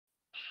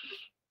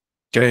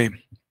Okay,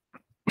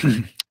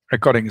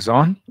 recording is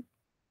on.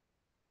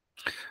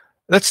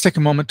 Let's take a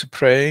moment to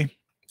pray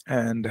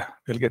and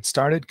we'll get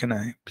started. Can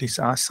I please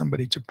ask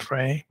somebody to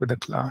pray with the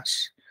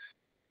class?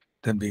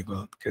 Then we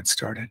will get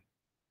started.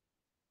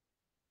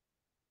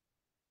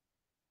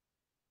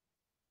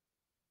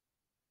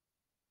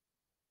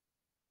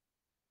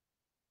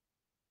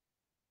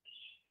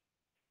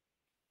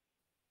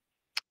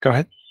 Go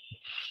ahead.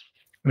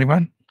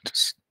 Anyone?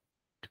 Just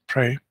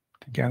pray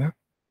together.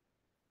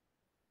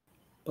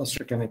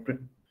 Pastor, can I pray?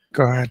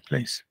 Go ahead,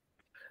 please.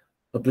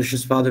 Our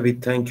precious Father, we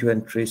thank you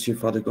and praise you,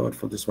 Father God,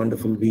 for this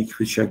wonderful week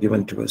which you have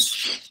given to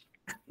us.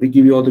 We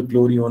give you all the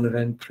glory, honor,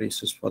 and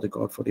praises, Father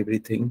God, for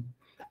everything.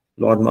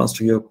 Lord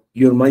Master,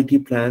 your mighty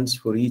plans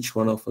for each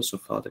one of us, O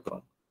Father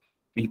God.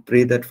 We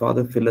pray that,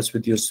 Father, fill us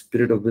with your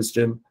spirit of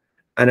wisdom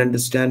and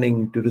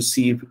understanding to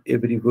receive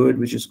every word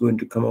which is going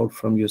to come out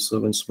from your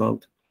servant's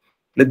mouth.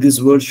 Let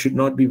these words should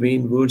not be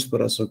vain words for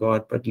us, O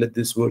God, but let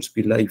these words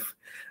be life.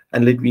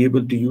 And let we be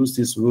able to use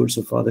these words,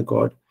 O Father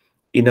God,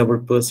 in our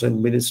personal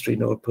ministry,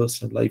 in our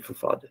personal life, O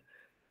Father.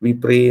 We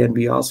pray and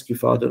we ask you,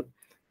 Father,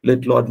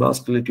 let Lord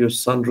Master, let your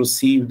Son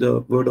receive the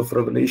word of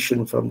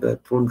revelation from the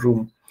throne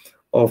room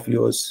of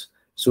yours,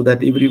 so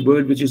that every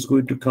word which is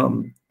going to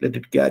come, let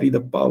it carry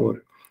the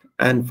power.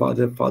 And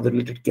Father,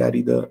 let it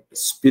carry the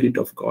Spirit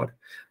of God.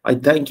 I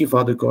thank you,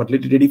 Father God.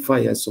 Let it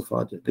edify us, O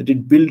Father. Let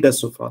it build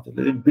us, O Father.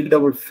 Let it build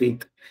our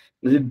faith.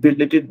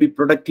 Let it be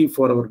productive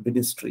for our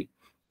ministry.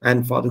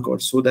 And Father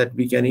God, so that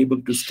we can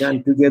able to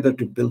stand together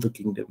to build the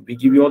kingdom. We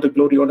give you all the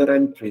glory, honor,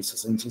 and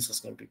praises. In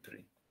Jesus' name we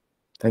pray.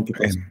 Thank you,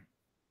 Pastor.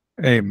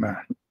 Amen.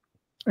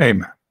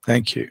 Amen.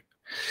 Thank you.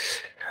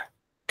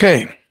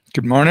 Okay.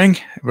 Good morning,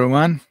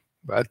 everyone.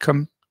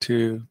 Welcome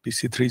to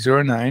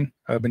BC309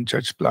 Urban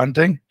Church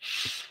Planting.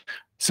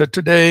 So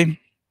today,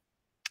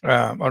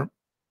 or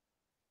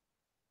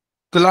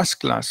the last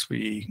class,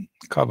 we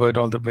covered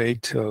all the way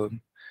till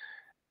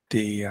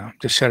the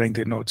just sharing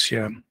the notes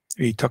here.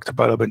 We talked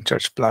about urban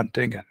church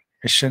planting and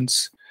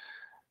missions.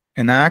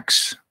 In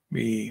Acts,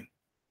 we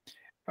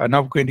are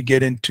now going to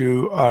get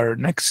into our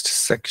next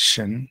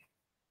section,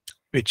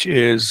 which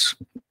is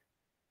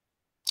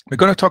we're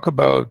going to talk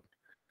about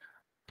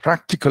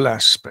practical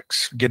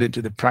aspects, get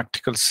into the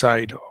practical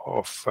side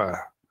of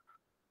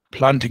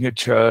planting a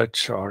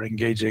church or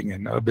engaging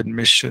in urban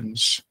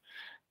missions.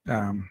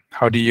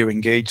 How do you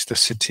engage the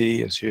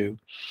city as you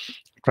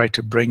try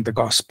to bring the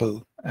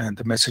gospel and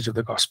the message of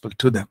the gospel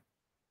to them,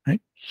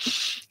 right?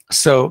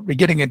 So we're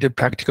getting into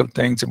practical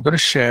things. I'm going to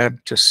share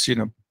just,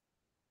 the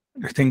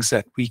things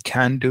that we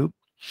can do.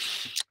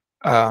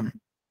 Some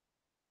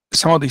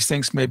of these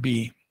things may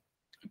be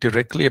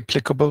directly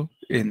applicable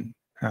in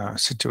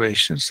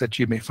situations that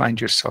you may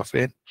find yourself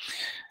in,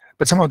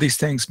 but some of these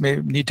things may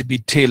need to be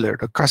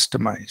tailored or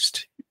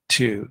customized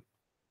to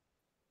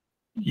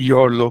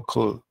your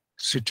local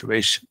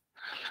situation.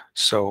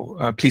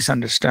 So please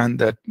understand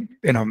that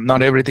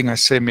not everything I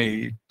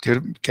say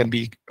can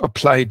be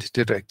applied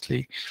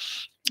directly.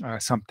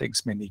 Some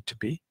things may need to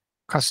be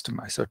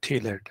customized or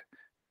tailored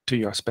to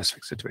your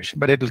specific situation,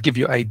 but it'll give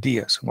you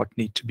ideas on what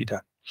need to be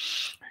done.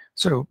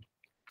 So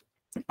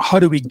how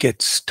do we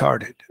get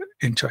started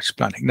in church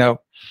planting? Now,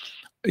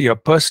 your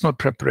personal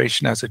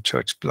preparation as a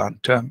church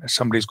planter, if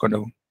somebody's going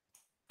to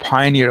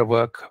pioneer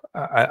work,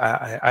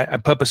 I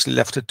purposely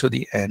left it to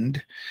the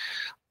end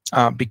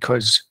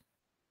because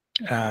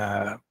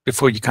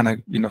before you kind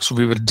of, so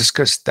we will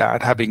discuss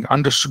that, having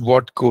understood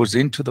what goes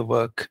into the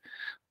work.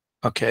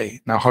 Okay,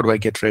 now how do I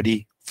get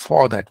ready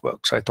for that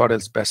work? So I thought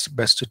it's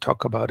best to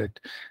talk about it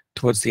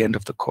towards the end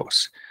of the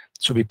course.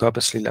 So we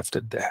purposely left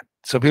it there.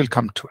 So we'll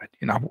come to it.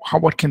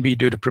 What can we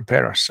do to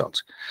prepare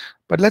ourselves?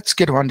 But let's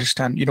get to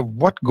understand,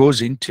 what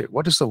goes into it.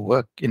 What is the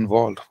work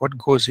involved? What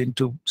goes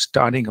into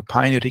starting or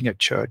pioneering a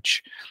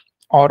church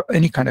or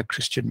any kind of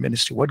Christian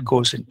ministry? What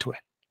goes into it?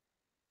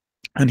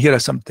 And here are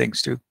some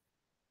things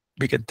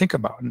we can think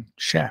about and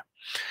share.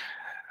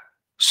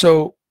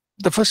 So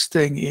the first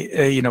thing,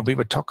 we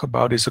would talk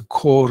about is a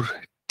core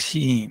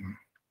team.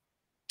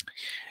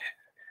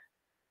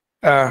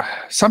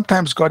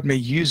 Sometimes God may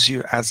use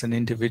you as an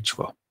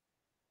individual.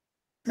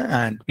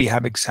 And we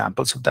have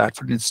examples of that.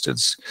 For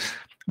instance,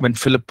 when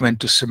Philip went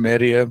to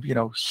Samaria,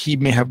 he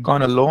may have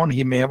gone alone.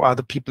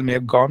 Other people may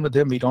have gone with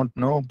him. We don't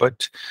know,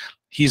 but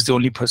he's the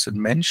only person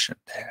mentioned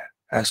there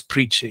as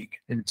preaching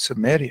in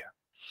Samaria.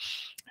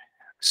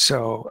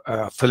 So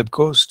Philip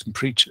goes and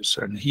preaches,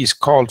 and he's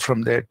called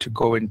from there to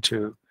go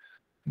into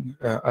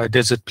a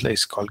desert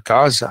place called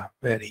Gaza,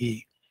 where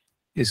he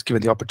is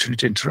given the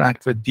opportunity to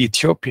interact with the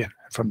Ethiopian.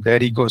 From there,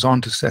 he goes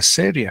on to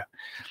Caesarea.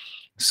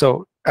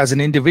 So as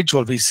an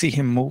individual, we see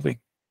him moving,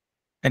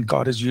 and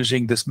God is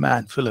using this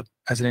man, Philip,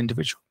 as an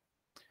individual.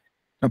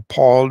 Now,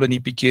 Paul, when he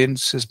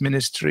begins his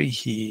ministry,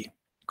 he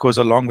goes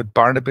along with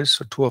Barnabas,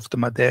 so two of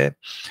them are there.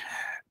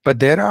 But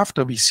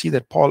thereafter, we see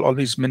that Paul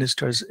always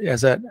ministers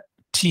as a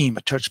team,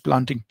 a church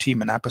planting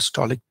team, an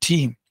apostolic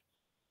team,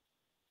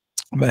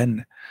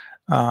 when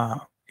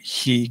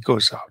he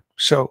goes out.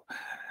 So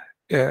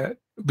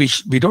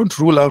we don't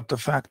rule out the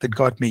fact that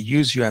God may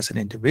use you as an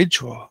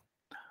individual,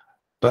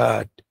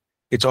 but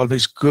it's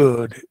always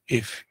good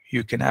if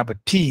you can have a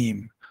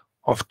team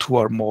of 2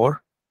 or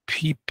more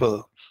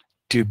people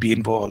to be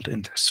involved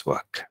in this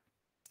work,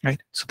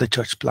 right? So the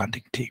church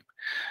planting team.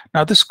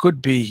 Now, this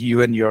could be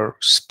you and your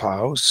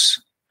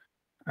spouse,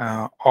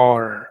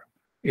 or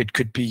it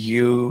could be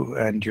you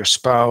and your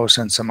spouse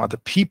and some other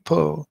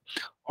people,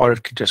 or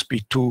it could just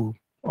be 2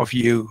 of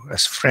you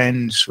as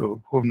friends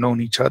who've known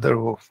each other,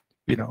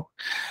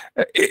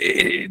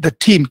 the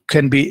team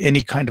can be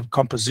any kind of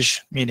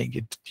composition, meaning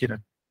it,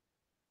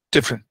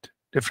 different.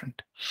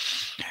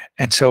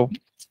 And so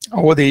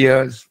over the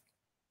years,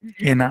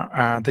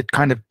 the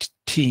kind of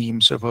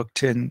teams I've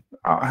worked in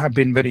have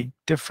been very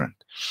different.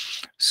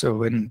 So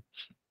when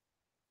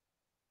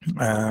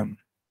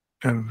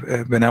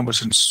I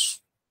was in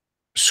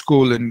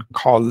school and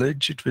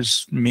college, it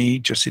was me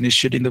just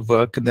initiating the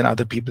work, and then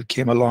other people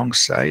came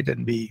alongside,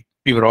 and we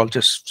were all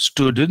just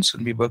students,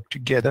 and we worked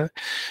together,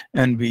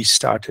 and we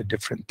started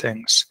different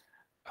things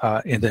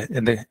in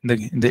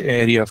the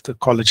area of the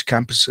college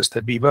campuses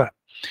that we were.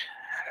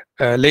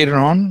 Later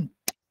on,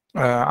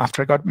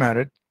 after I got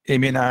married,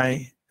 Amy and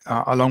I,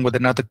 along with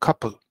another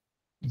couple,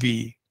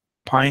 we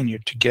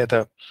pioneered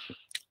together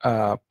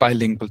a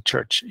bilingual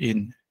church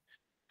in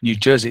New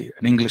Jersey,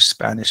 an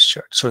English-Spanish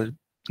church. So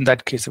in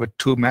that case, there were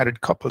 2 married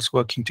couples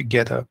working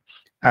together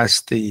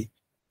as the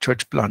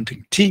church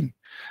planting team.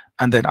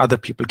 And then other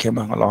people came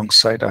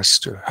alongside us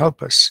to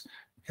help us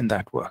in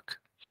that work.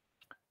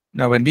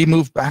 Now, when we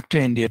moved back to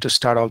India to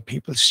start All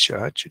People's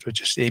Church, it was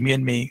just Amy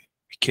and me.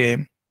 We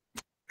came,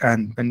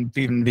 and when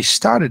we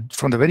started,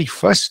 from the very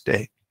first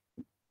day,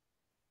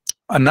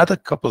 another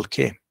couple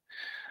came.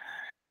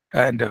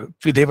 And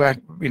they were,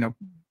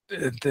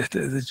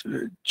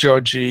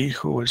 Georgie,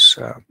 who was,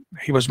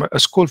 he was a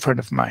school friend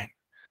of mine.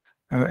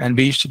 And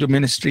we used to do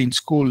ministry in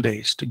school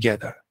days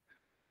together.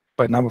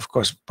 But now, of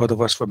course, both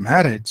of us were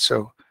married.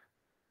 So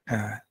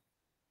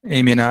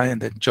Amy and I,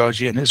 and then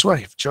Georgie and his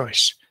wife,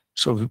 Joyce.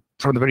 So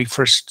from the very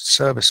first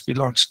service we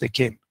launched, they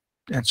came.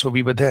 And so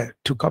we were there,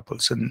 2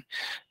 couples. And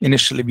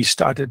initially we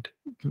started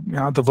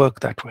the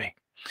work that way.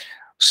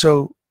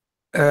 So,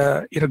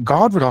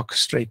 God would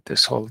orchestrate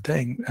this whole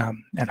thing,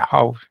 and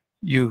how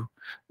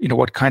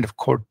what kind of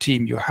core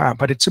team you have.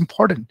 But it's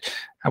important,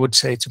 I would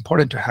say it's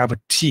important to have a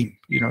team,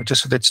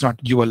 just so that it's not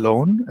you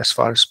alone as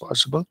far as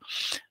possible,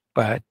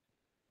 but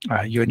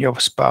you and your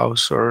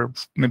spouse, or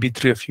maybe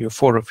 3 of you,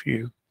 4 of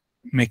you,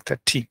 make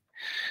that team.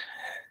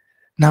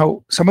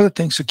 Now, some of the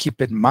things to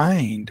keep in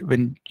mind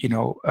when,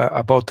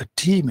 about the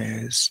team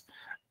is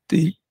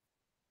the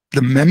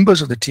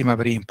members of the team are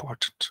very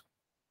important.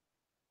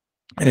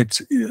 And it's,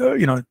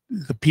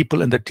 the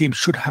people in the team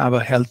should have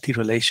a healthy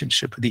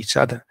relationship with each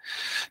other.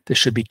 There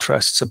should be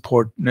trust,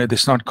 support.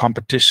 There's not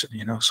competition,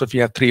 So if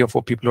you have 3 or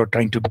 4 people who are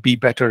trying to be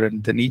better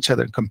than each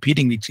other,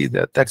 competing with each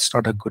other, that's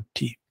not a good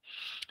team.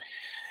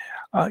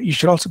 You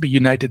should also be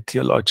united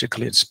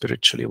theologically and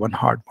spiritually, one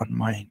heart, one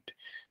mind.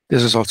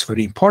 This is also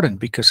very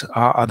important because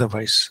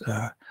otherwise,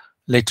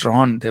 later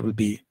on, there will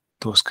be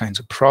those kinds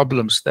of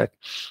problems that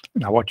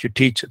what you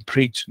teach and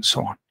preach and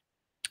so on.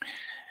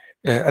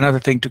 Another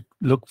thing to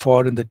look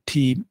for in the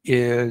team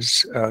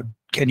is,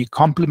 can you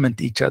complement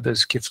each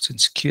other's gifts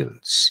and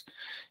skills?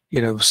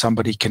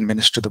 Somebody can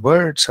minister the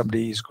word,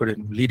 somebody is good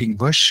in leading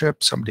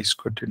worship, somebody's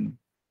good in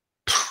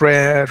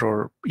prayer,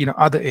 or,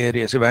 other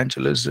areas,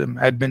 evangelism,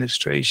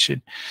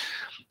 administration.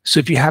 So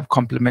if you have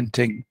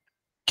complementing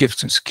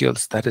gifts and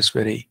skills, that is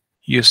very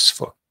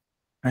useful,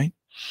 right?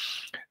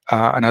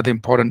 Another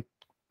important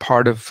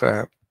part of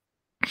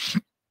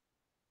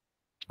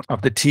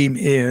the team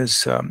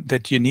is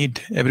that you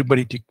need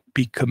everybody to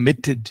be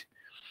committed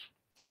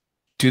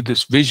to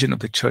this vision of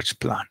the church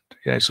plant.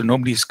 So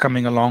nobody's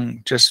coming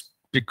along just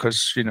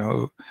because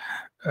they're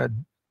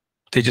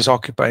just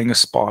occupying a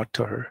spot,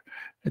 or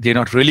they're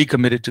not really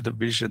committed to the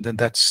vision. Then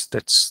that's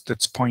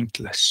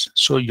pointless.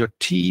 So your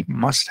team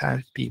must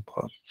have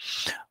people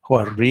who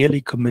are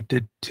really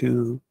committed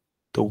to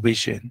the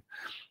vision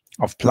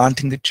of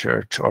planting the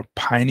church or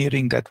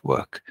pioneering that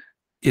work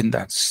in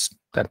that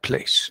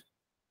place,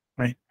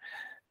 right?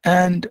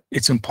 And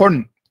it's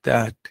important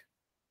that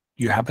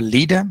you have a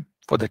leader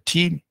for the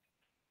team,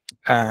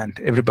 and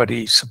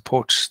everybody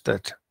supports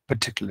that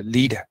particular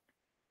leader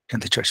in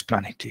the church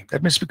planning team.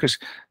 That means because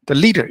the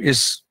leader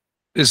is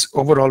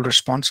overall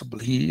responsible.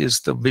 He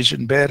is the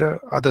vision bearer.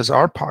 Others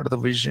are part of the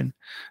vision,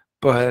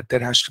 but there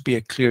has to be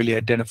a clearly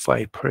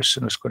identified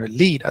person who's going to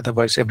lead.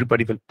 Otherwise,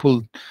 everybody will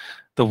pull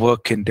the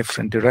work in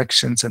different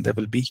directions, and there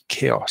will be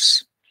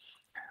chaos.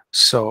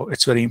 So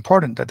it's very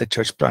important that the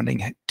church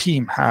planting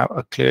team has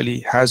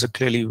a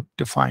clearly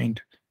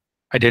defined,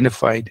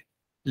 identified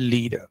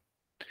leader.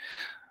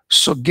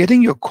 So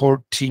getting your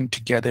core team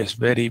together is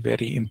very,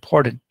 very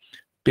important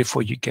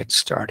before you get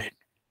started,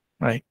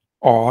 right?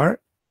 Or,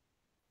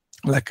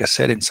 like I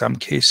said, in some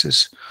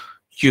cases,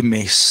 you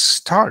may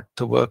start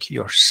the work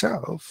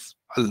yourself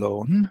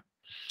alone,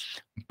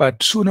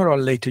 but sooner or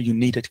later you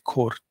need a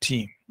core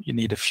team. You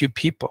need a few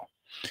people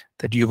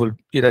that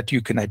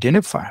you can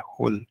identify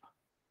who will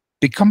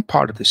become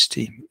part of this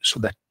team, so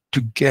that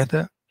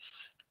together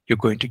you're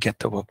going to get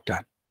the work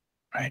done,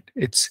 right?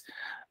 It's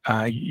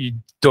you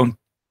don't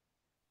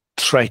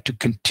try to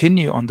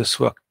continue on this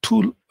work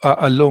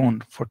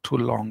alone for too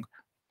long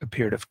a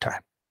period of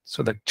time.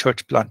 So the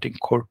church planting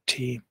core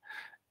team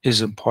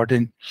is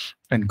important,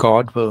 and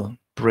God will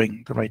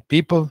bring the right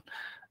people.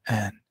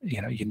 And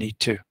you need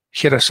to,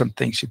 here are some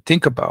things you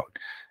think about,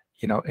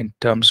 in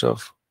terms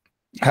of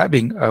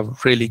having a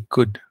really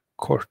good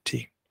core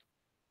team.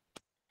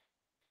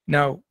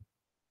 Now,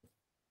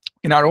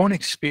 in our own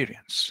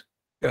experience,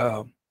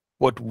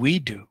 what we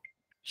do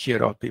here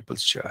at All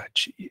People's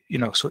Church,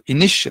 so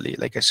initially,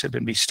 like I said,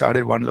 when we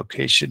started one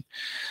location,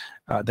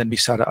 then we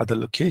started other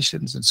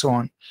locations and so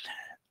on.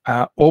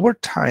 Over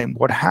time,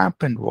 what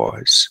happened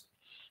was,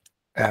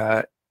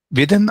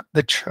 within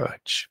the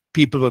church,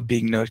 people were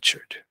being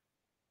nurtured.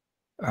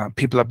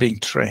 People are being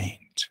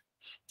trained,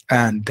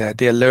 and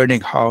they're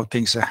learning how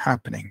things are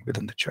happening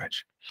within the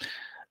church.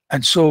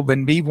 And so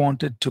when we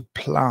wanted to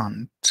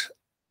plant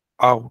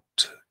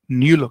out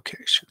new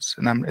locations,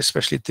 and I'm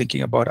especially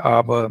thinking about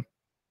our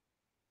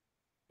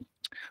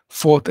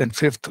 4th and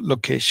 5th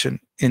location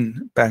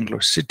in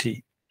Bangalore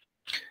city,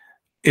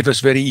 it was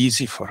very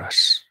easy for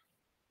us.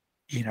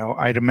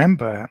 I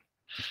remember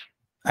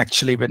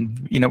actually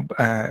when,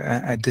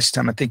 at this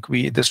time, I think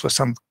this was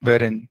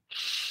somewhere in,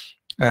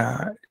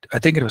 I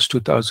think it was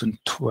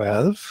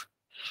 2012.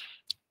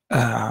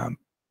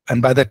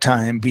 And by that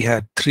time, we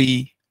had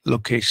 3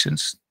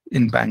 locations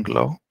in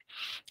Bangalore,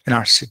 in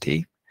our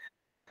city.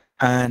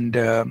 And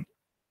I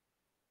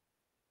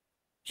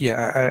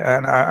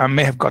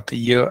may have got the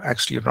year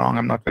actually wrong.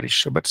 I'm not very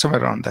sure, but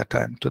somewhere around that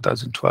time,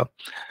 2012.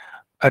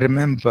 I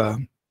remember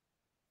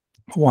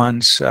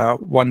once,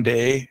 one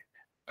day,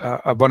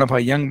 one of our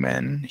young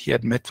men, he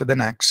had met with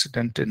an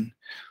accident, and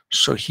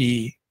so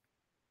he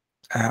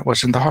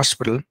was in the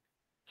hospital.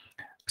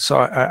 So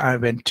I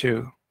went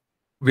to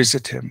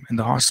visit him in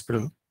the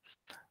hospital.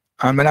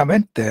 And when I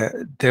went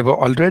there, there were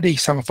already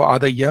some of our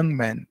other young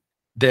men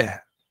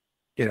there.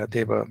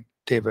 They were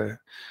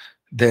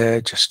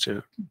there just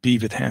to be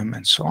with him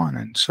and so on.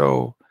 And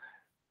so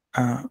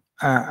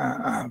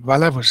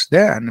while I was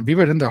there, and we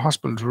were in the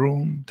hospital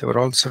room, they were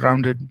all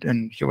surrounded,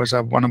 and he was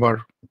one of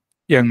our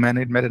young men.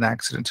 He'd met an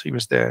accident, so he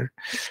was there.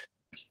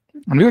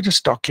 And we were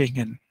just talking,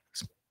 and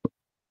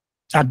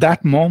at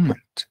that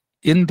moment,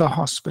 in the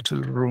hospital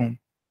room,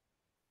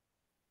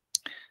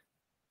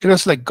 it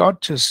was like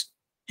God just,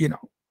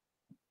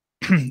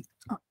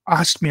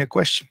 asked me a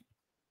question.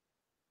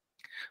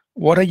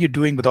 What are you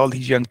doing with all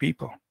these young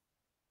people?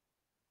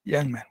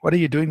 Young men, what are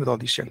you doing with all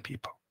these young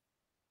people?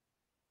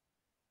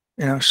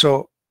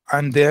 So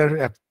I'm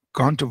there, I've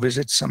gone to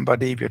visit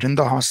somebody, we're in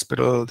the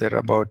hospital, there are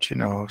about,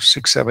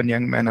 6, 7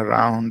 young men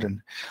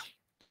around,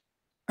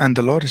 and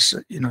the Lord is,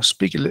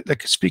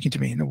 speaking to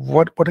me,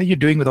 what are you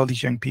doing with all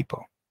these young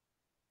people?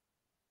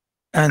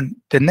 And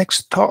the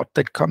next thought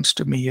that comes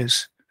to me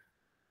is,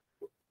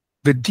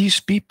 with these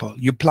people,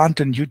 you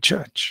plant a new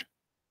church.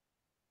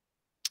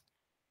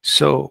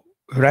 So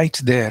right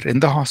there in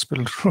the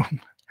hospital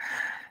room,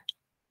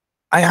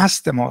 I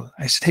asked them all,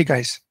 I said, hey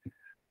guys,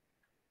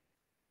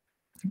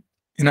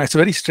 it's a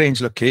very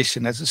strange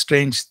location. It's a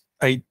strange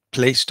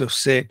place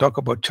to talk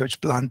about church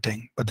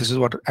planting, but this is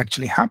what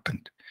actually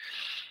happened.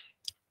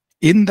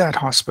 In that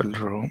hospital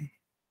room,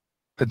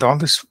 with all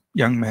these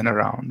young men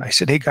around, I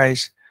said, hey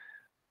guys,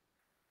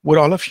 would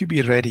all of you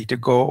be ready to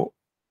go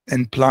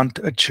and plant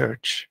a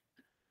church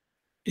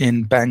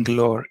in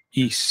Bangalore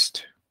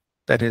East?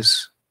 That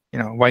is,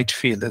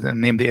 Whitefield, that's the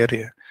name of the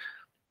area.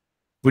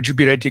 Would you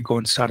be ready to go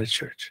and start a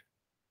church?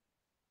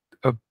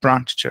 A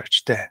branch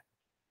church there?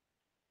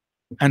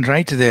 And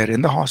right there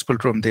in the hospital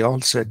room, they all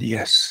said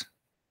yes.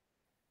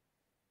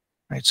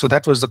 Right? So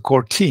that was the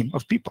core team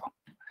of people.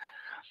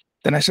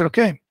 Then I said,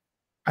 okay.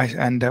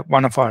 And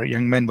one of our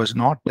young men was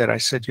not there. I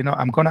said,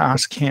 I'm going to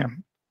ask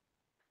him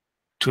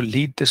to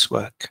lead this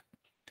work,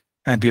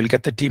 and we'll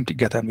get the team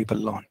together and we will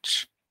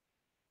launch.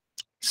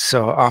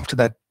 So after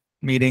that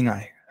meeting,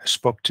 I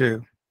spoke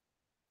to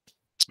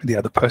the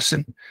other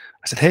person.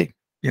 I said, hey,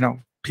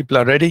 people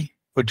are ready.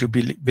 Would you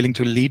be willing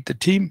to lead the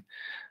team?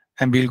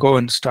 And we'll go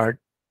and start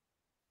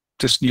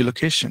this new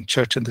location,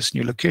 church in this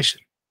new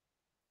location.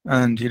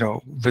 And,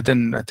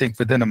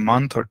 within a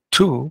month or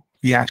 2,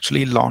 we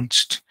actually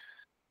launched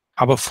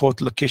our 4th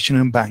location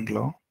in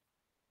Bangalore.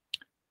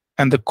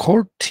 And the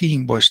core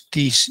team was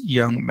these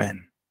young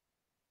men.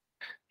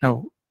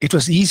 Now, it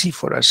was easy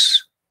for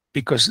us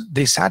because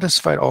they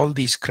satisfied all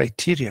these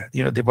criteria.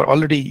 They were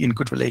already in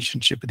good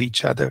relationship with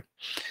each other.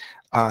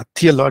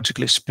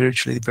 Theologically,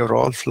 spiritually, we were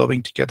all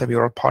flowing together. We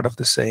were all part of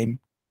the same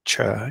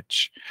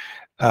church.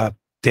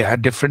 They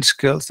had different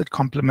skills that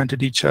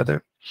complemented each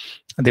other.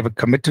 And they were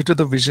committed to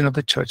the vision of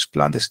the church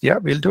plan. They said, yeah,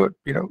 we'll do it.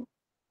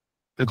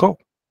 We'll go.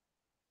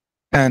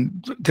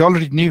 And they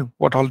already knew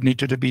what all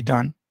needed to be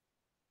done.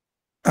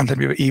 And then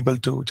we were able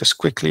to just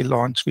quickly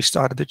launch. We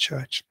started the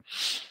church.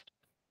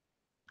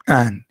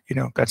 And,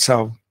 that's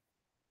how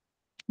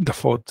the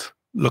 4th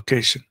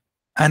location.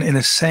 And in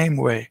the same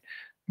way,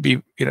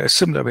 a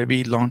similar way,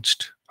 we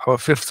launched our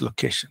 5th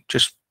location.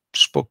 Just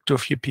spoke to a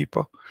few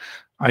people.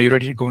 Are you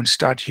ready to go and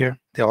start here?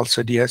 They all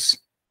said yes.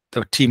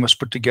 The team was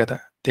put together.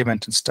 They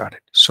went and started.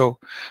 So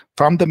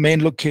from the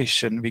main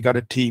location, we got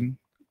a team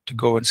to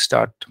go and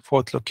start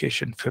 4th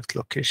location, 5th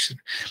location,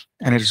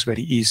 and it is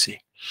very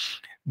easy.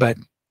 But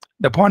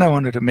the point I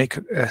wanted to make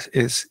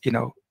is,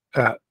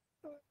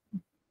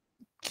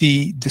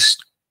 this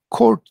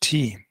core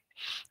team,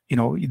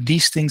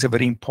 these things are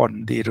very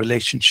important. The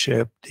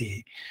relationship,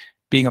 the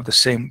being of the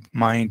same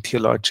mind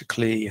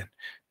theologically, and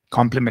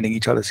complementing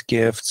each other's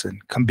gifts,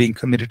 and being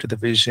committed to the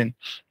vision,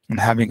 and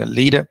having a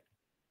leader.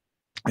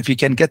 If you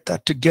can get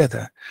that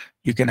together,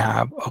 you can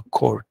have a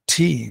core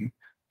team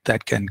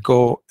that can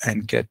go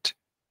and get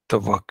the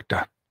work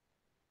done,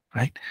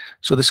 right?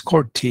 So this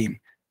core team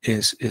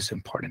is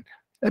important.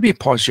 Let me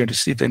pause here to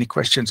see if there are any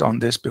questions on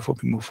this before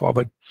we move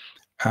forward.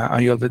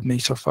 Are you all with me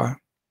so far?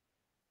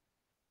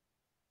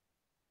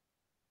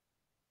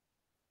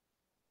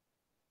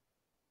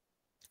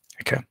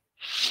 Okay.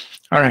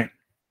 All right.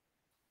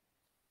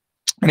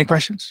 Any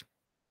questions?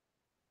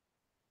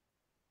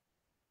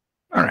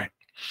 All right.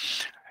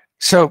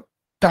 So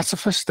that's the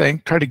first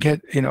thing. Try to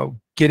get,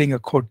 getting a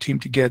core team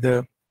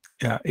together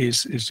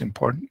is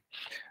important.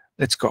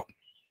 Let's go.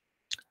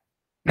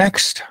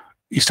 Next,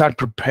 you start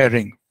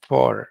preparing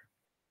for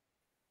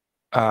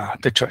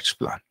the church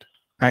plant,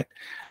 right?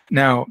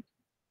 Now,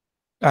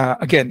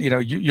 again,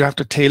 you have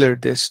to tailor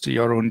this to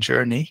your own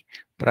journey,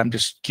 but I'm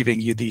just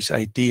giving you these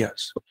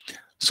ideas.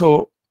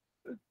 So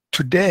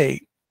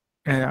today,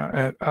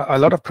 a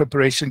lot of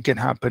preparation can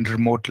happen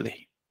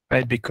remotely,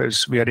 right?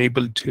 Because we are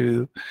able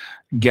to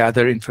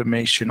gather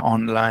information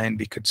online.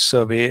 We could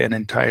survey an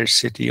entire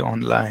city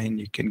online.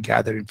 You can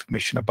gather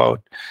information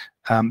about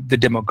the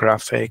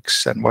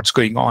demographics and what's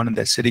going on in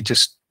that city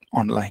just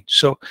online.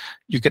 So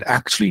you could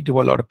actually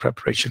do a lot of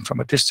preparation from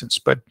a distance.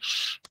 But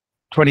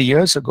 20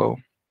 years ago,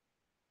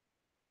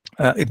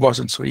 it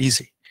wasn't so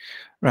easy,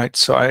 right?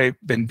 So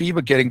when we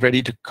were getting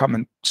ready to come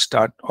and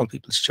start All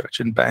People's Church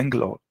in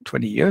Bangalore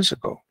 20 years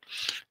ago,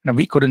 now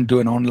we couldn't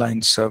do an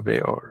online survey,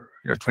 or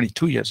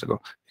 22 years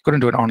ago, we couldn't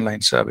do an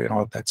online survey and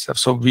all of that stuff.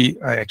 So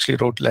I actually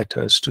wrote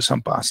letters to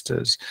some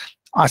pastors,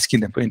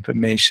 asking them for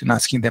information,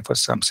 asking them for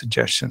some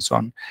suggestions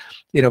on,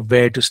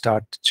 where to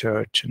start the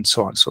church and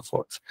so on and so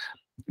forth.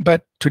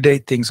 But today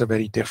things are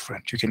very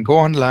different. You can go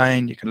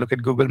online, you can look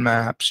at Google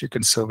Maps, you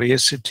can survey a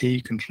city,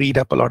 you can read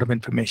up a lot of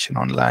information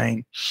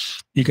online.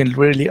 You can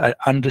really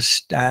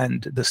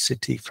understand the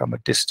city from a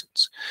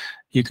distance.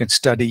 You can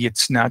study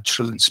its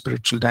natural and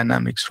spiritual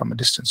dynamics from a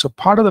distance. So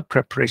part of the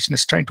preparation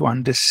is trying to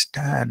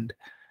understand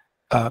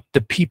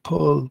the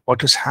people,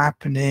 what is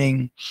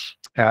happening,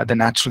 the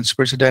natural and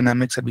spiritual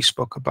dynamics that we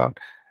spoke about.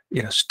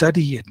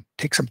 Study it,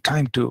 take some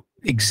time to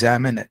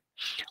examine it.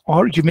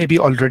 Or you may be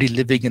already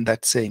living in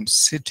that same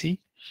city.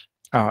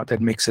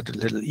 That makes it a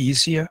little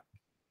easier.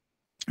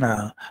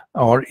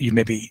 Or you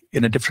may be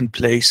in a different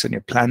place and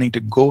you're planning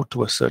to go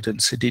to a certain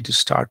city to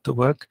start the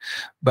work,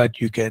 but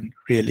you can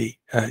really,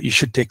 you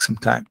should take some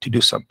time to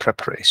do some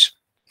preparation,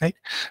 right?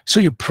 So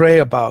you pray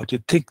about,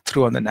 you think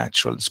through on the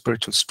natural and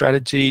spiritual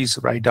strategies,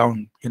 write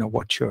down,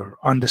 what you're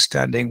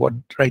understanding,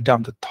 write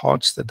down the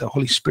thoughts that the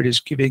Holy Spirit is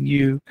giving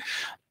you,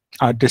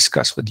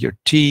 discuss with your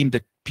team.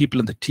 The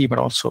people in the team are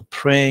also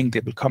praying. They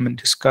will come and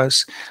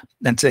discuss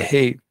and say,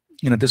 hey,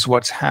 this is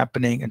what's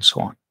happening, and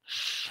so on.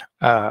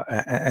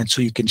 And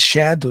so you can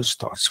share those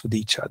thoughts with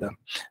each other.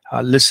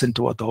 Listen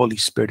to what the Holy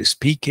Spirit is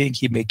speaking.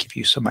 He may give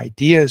you some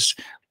ideas,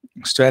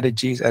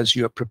 strategies as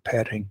you are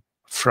preparing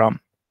from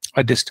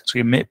a distance. So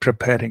you're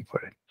preparing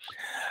for it.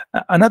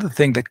 Another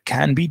thing that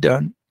can be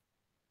done,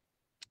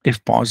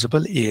 if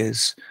possible,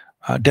 is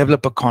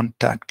develop a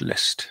contact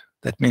list.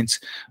 That means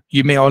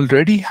you may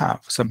already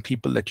have some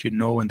people that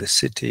in the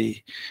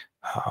city,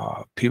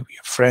 your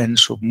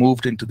friends who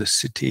moved into the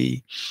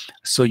city.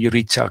 So you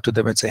reach out to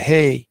them and say,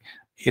 hey,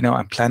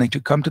 I'm planning to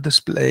come to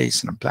this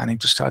place and I'm planning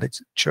to start a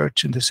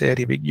church in this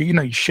area.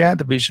 You share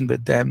the vision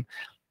with them.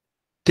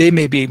 They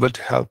may be able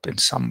to help in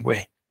some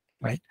way,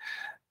 right?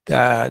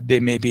 They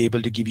may be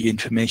able to give you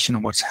information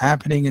on what's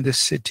happening in the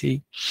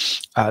city.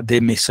 They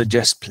may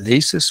suggest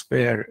places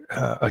where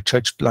a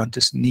church plant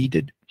is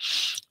needed.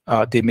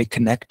 They may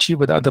connect you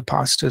with other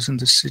pastors in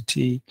the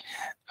city.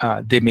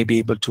 They may be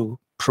able to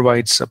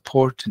provide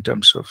support in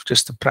terms of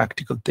just the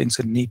practical things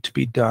that need to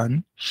be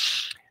done.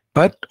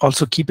 But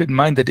also keep in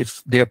mind that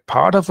if they're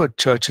part of a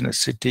church in a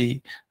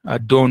city,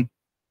 don't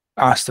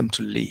ask them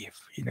to leave.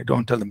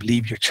 Don't tell them,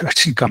 leave your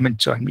church and come and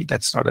join me.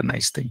 That's not a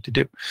nice thing to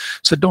do.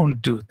 So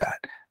don't do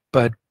that.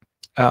 But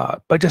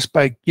just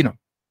by,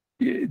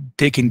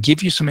 they can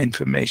give you some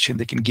information,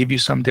 they can give you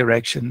some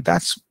direction.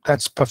 That's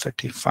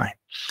perfectly fine.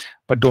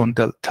 But don't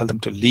tell them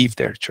to leave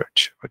their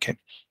church, okay?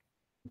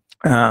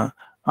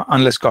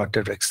 Unless God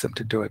directs them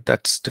to do it,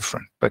 that's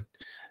different. But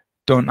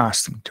don't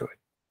ask them to do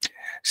it.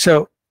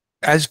 So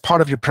as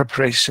part of your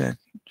preparation,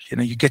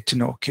 you get to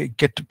know, okay,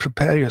 get to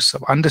prepare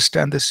yourself,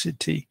 understand the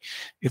city.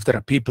 If there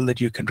are people that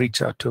you can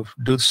reach out to,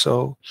 do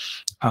so.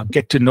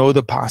 Get to know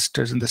the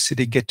pastors in the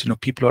city, get to know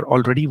people who are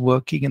already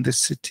working in the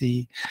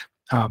city,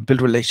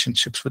 build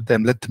relationships with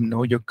them, let them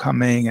know you're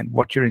coming and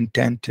what your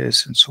intent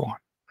is and so on,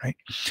 right?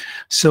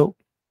 So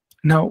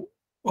now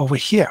over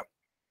here,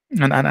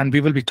 and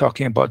we will be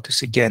talking about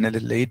this again a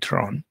little later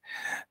on,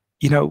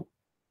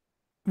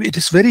 it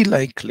is very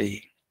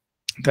likely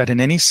that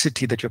in any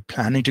city that you're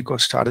planning to go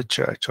start a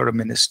church or a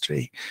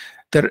ministry,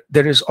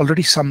 there is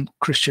already some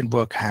Christian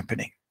work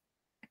happening.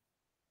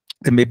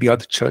 There may be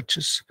other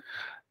churches,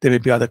 there may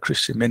be other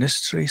Christian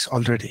ministries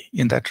already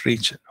in that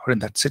region or in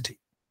that city.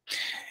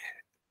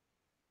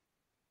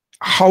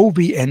 How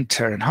we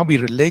enter and how we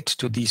relate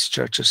to these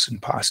churches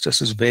and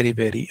pastors is very,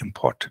 very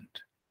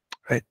important,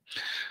 right?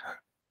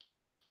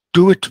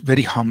 Do it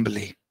very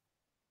humbly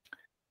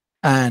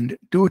and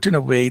do it in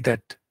a way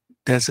that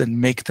doesn't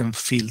make them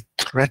feel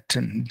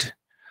threatened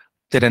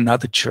that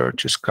another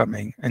church is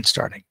coming and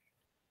starting.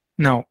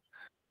 Now,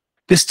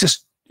 this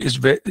just is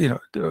very,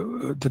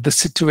 the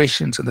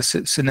situations and the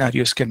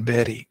scenarios can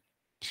vary.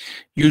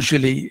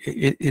 Usually,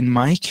 in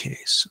my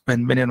case,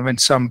 when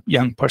some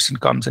young person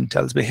comes and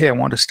tells me, "Hey, I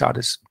want to start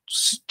a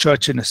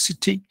church in a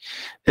city,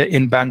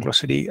 in Bangalore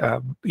city,"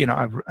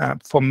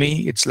 for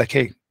me, it's like,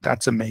 "Hey,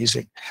 that's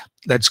amazing.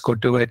 Let's go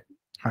do it.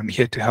 I'm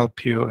here to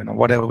help you,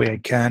 whatever way I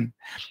can.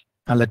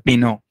 Let me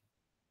know,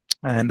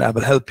 and I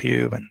will help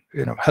you, and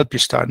help you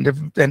start."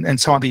 And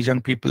some of these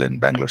young people in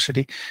Bangalore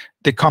city,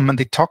 they come and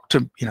they talk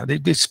to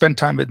they spend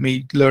time with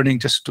me learning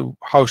just to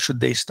how should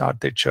they start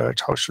their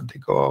church, how should they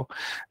go,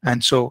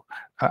 and so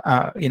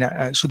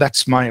so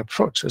that's my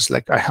approach. It's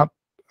like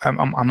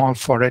I'm all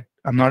for it.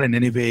 I'm not in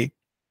any way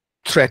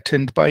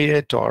threatened by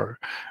it or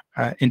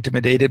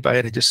intimidated by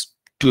it. I just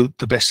do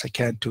the best I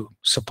can to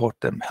support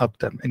them, help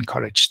them,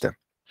 encourage them.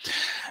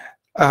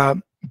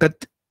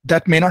 But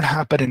that may not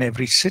happen in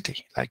every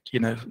city. Like,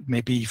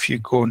 maybe if you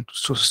go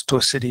to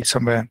a city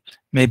somewhere,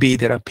 maybe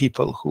there are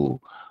people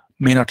who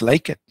may not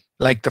like it,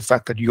 like the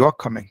fact that you are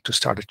coming to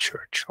start a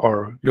church,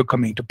 or you're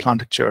coming to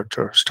plant a church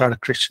or start a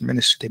Christian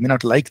ministry. They may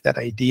not like that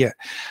idea,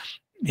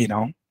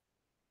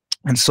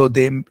 And so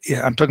I'm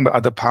talking about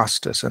other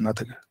pastors and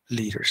other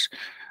leaders.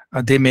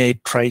 They may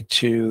try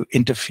to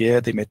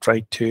interfere. They may try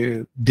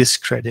to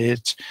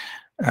discredit,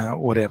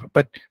 whatever.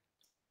 But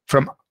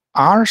from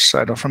our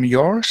side or from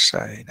your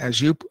side, as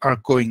you are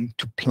going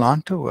to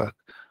plant a work,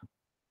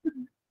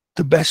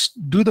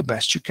 do the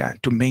best you can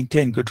to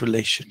maintain good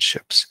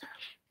relationships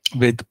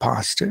with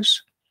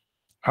pastors,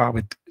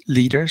 with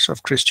leaders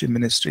of Christian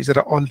ministries that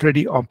are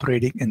already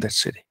operating in that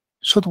city.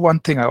 So the one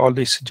thing I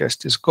always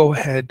suggest is go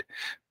ahead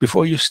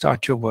before you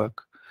start your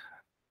work,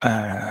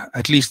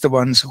 at least the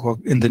ones who are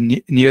in the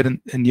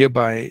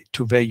nearby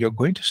to where you're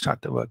going to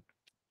start the work.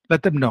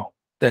 Let them know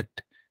that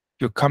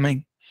you're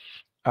coming.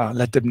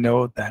 Let them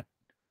know that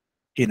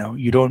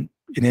you don't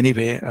in any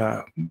way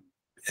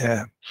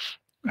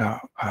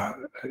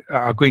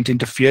are going to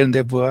interfere in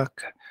their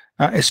work,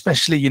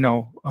 especially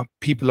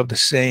people of the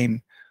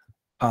same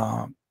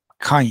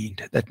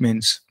kind. That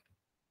means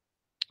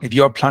if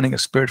you're planning a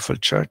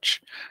spirit-filled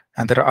church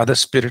and there are other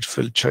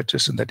spirit-filled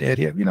churches in that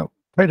area,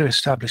 try to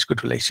establish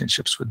good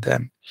relationships with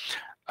them,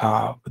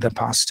 with the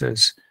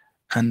pastors,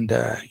 and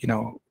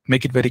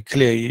make it very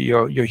clear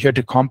you're here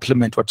to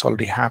complement what's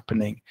already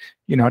happening.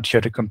 You're not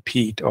here to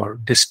compete or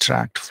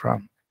distract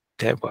from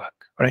their work,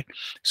 right?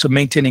 So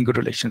maintaining good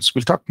relations.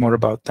 We'll talk more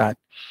about that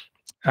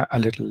a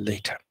little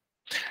later.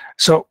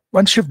 So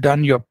once you've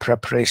done your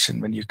preparation,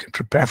 when you can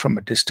prepare from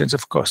a distance,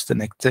 of course, the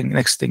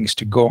next thing is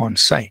to go on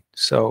site.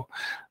 So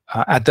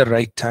at the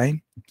right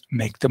time,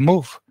 make the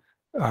move.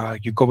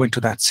 You go into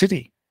that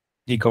city.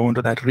 You go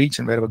into that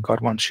region, wherever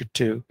God wants you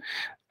to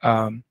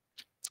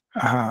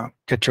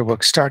get your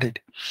work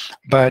started.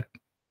 But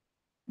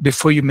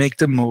before you make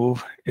the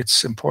move,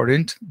 it's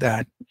important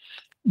that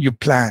you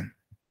plan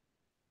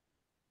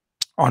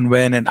on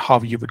when and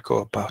how you would go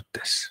about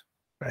this,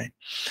 right?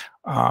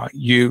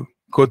 You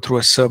go through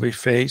a survey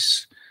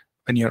phase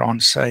when you're on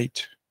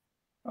site.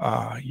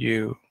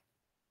 You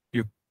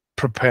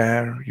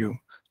prepare.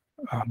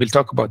 We'll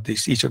talk about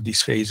each of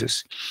these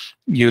phases.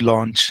 You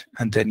launch,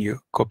 and then you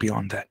go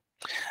beyond that.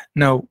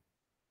 Now,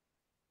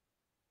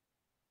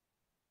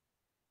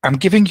 I'm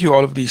giving you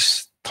all of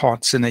these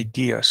thoughts and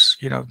ideas.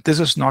 This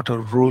is not a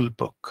rule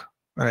book,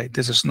 right?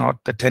 This is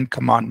not the 10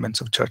 commandments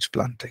of church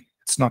planting.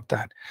 It's not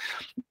that.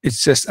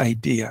 It's just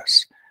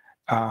ideas.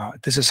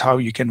 This is how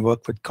you can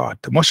work with God.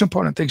 The most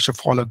important thing is to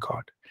follow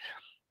God.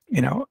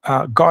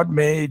 God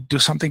may do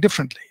something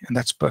differently, and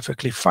that's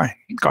perfectly fine.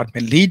 God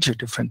may lead you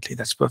differently.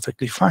 That's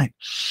perfectly fine.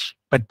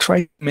 But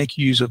try to make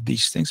use of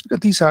these things, because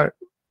these are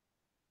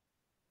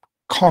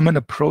common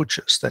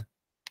approaches that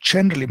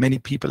generally many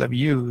people have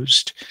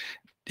used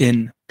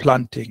in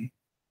planting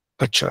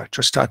a church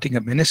or starting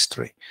a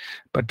ministry.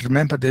 But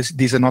remember,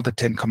 these are not the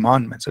 10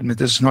 commandments. I mean,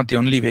 this is not the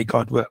only way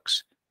God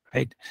works,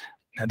 right?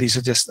 Now, these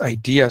are just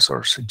ideas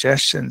or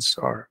suggestions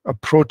or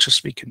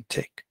approaches we can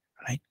take,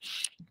 right?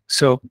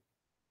 So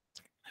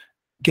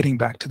getting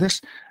back to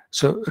this,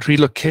 so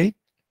relocate,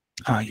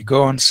 you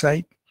go on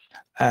site,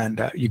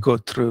 and you go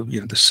through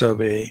the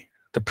survey,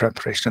 the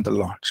preparation, and the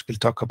launch. We'll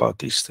talk about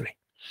these three.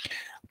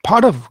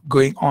 Part of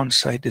going on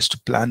site is to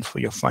plan for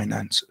your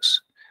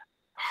finances.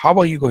 How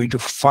are you going to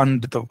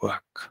fund the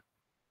work?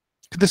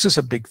 This is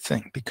a big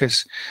thing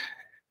because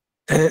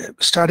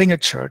starting a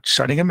church,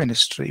 starting a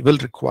ministry will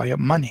require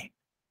money,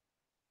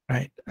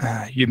 right?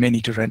 You may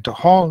need to rent a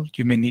hall.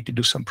 You may need to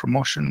do some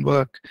promotion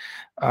work.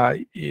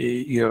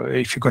 You know,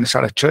 if you're going to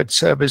start a church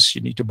service,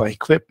 you need to buy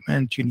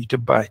equipment. You need to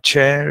buy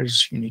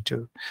chairs. You need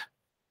to,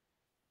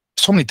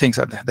 so many things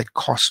are there that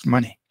cost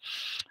money.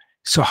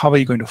 So how are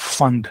you going to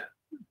fund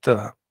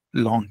the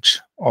launch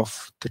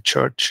of the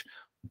church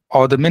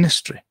or the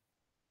ministry?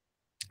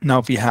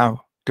 Now we have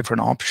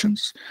different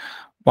options.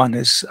 One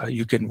is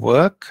you can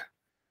work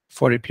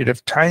for a period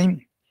of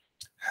time,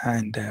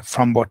 and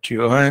from what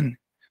you earn,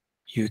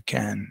 you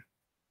can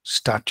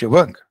start your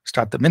work,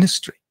 start the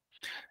ministry.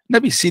 Now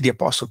we see the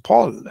Apostle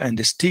Paul and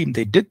his team,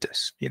 they did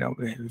this. You know,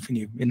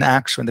 in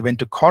Acts, when they went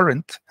to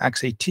Corinth,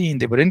 Acts 18,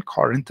 they were in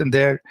Corinth, and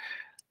there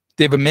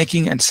they were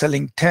making and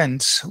selling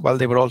tents while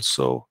they were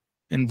also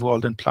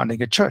involved in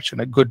planting a church,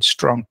 and a good,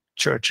 strong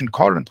church in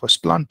Corinth was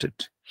planted.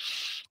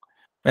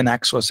 When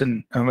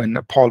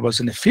Paul was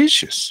in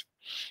Ephesus,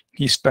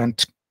 he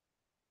spent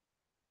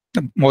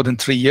more than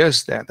 3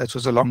 years there. That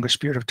was the longest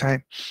period of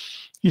time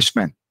he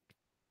spent.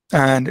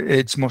 And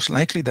it's most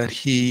likely that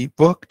he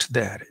worked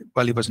there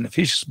while he was in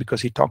Ephesus, because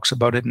he talks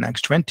about it in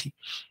Acts 20.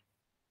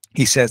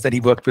 He says that he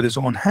worked with his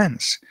own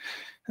hands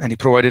and he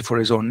provided for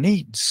his own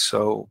needs.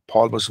 So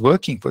Paul was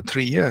working for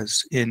 3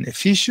 years in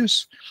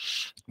Ephesus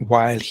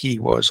while he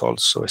was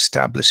also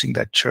establishing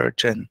that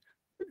church and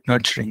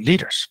nurturing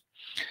leaders.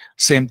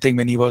 Same thing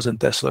when he was in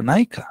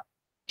Thessalonica.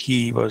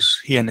 He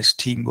and his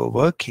team were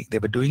working. They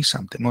were doing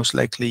something, most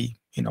likely,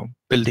 you know,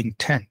 building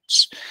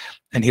tents.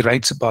 And he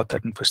writes about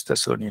that in 1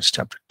 Thessalonians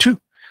chapter 2.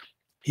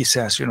 He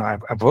says, you know,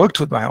 I've worked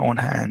with my own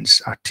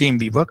hands. Our team,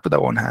 we worked with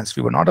our own hands.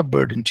 We were not a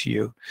burden to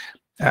you,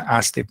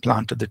 as they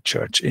planted the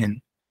church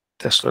in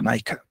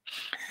Thessalonica.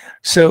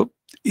 So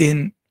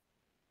you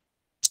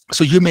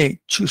may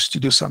choose to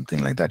do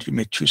something like that. You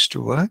may choose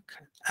to work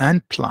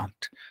and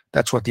plant.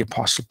 That's what the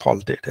Apostle Paul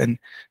did. And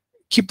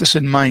keep this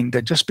in mind,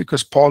 that just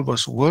because Paul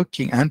was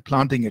working and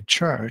planting a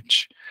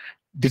church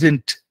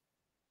didn't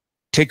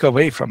take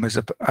away from his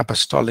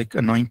apostolic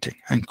anointing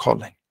and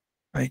calling,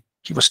 right?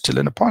 He was still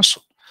an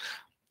apostle.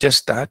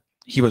 Just that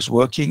he was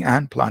working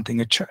and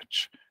planting a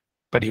church,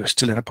 but he was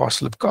still an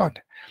apostle of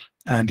God.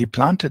 And he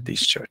planted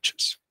these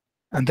churches,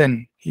 and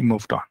then he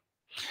moved on.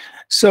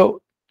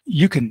 So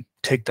you can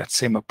take that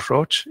same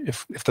approach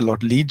if the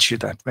Lord leads you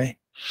that way.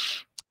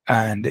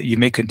 And you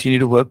may continue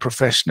to work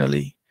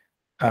professionally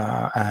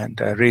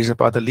and raise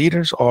up other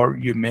leaders, or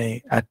you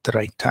may, at the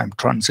right time,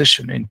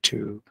 transition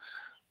into,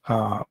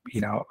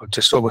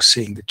 just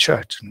overseeing the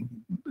church, and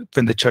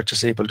when the church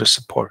is able to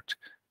support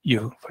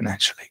you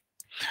financially.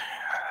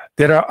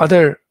 There are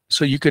other,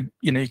 so you could,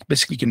 you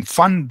basically can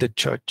fund the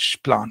church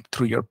plant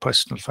through your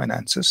personal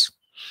finances,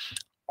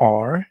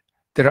 or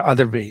there are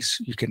other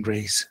ways you can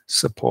raise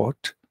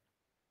support.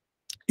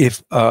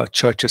 If a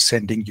church is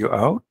sending you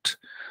out,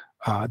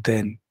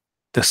 then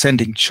the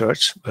sending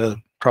church will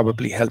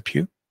probably help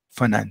you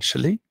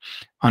financially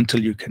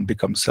until you can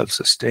become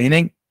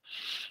self-sustaining,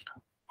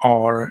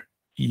 or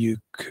you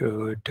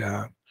could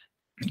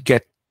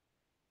get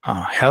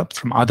help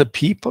from other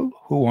people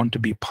who want to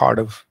be part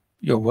of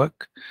your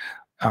work.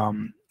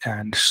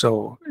 And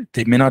so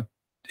it may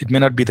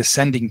not be the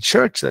sending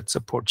church that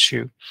supports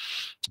you,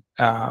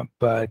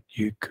 but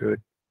you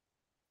could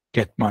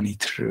get money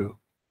through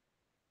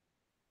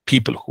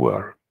people who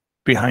are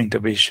behind the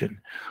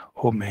vision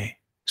who may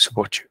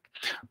support you.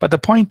 But the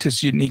point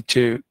is, you need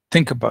to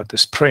think about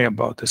this, pray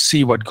about this,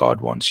 see what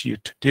God wants you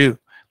to do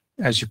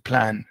as you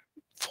plan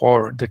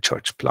for the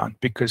church plant,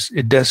 because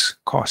it does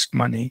cost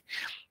money.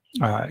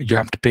 You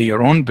have to pay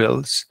your own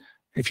bills.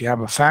 If you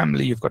have a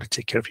family, you've got to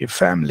take care of your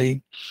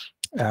family.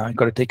 You've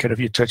got to take care of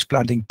your church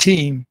planting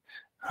team,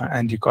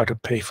 and you've got to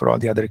pay for all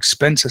the other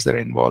expenses that are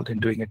involved in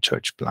doing a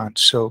church plant.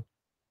 So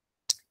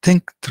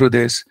think through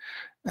this,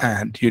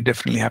 and you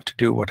definitely have to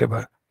do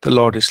whatever the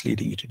Lord is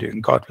leading you to do,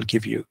 and God will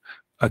give you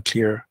a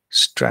clear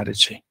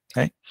strategy.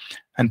 Okay?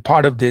 And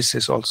part of this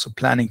is also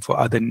planning for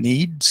other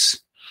needs,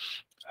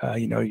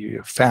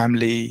 your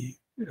family,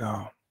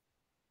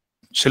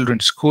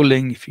 children's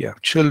schooling, if you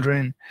have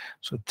children.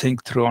 So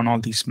think through on all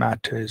these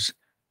matters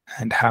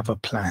and have a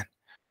plan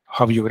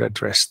how you would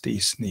address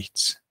these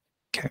needs.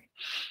 Okay.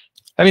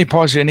 Let me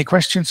pause here. Any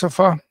questions so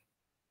far?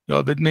 You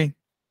all with me?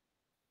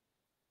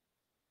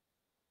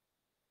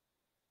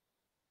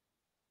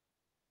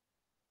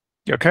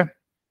 You okay?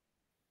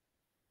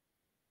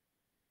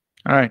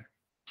 All right.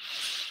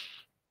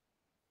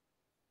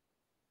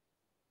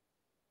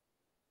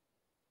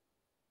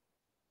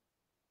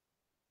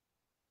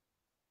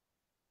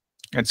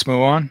 Let's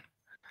move on.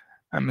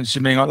 I'm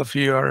assuming all of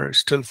you are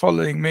still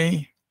following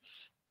me.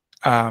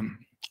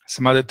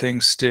 Some other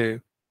things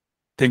to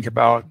think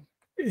about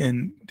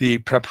in the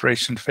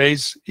preparation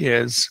phase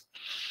is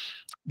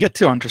get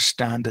to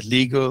understand the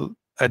legal,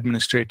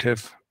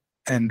 administrative,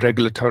 and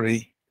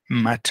regulatory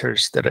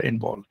matters that are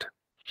involved.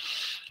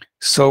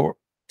 So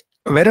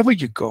wherever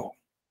you go,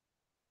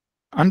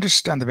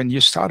 understand that when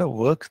you start a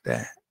work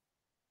there,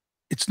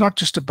 it's not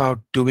just about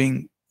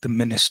doing the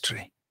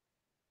ministry.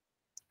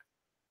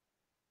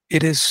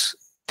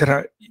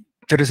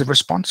 there is a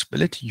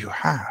responsibility you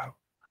have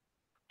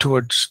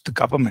towards the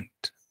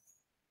government,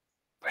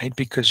 right?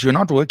 Because you're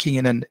not working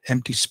in an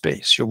empty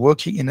space. You're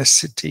working in a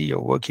city, you're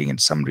working in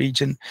some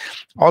region.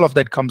 All of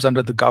that comes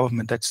under the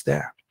government that's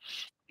there,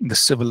 the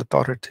civil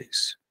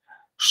authorities.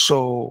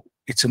 So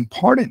it's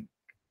important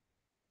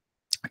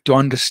to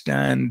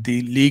understand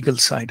the legal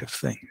side of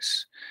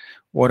things.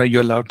 What are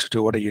you allowed to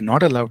do? What are you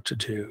not allowed to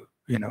do?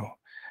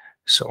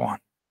 So on.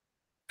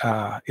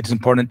 It's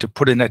important to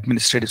put in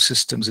administrative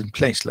systems in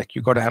place. Like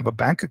you got to have a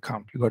bank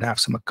account. You got to have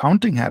some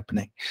accounting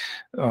happening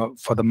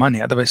for the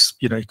money. Otherwise,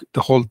 the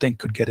whole thing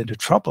could get into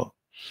trouble.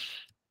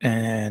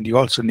 And you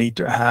also need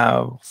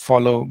to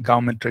follow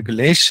government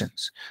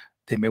regulations.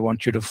 They may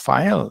want you to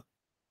file,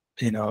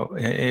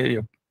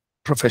 your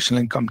professional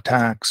income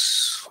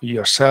tax for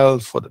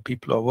yourself, for the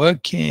people who are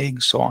working,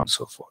 so on and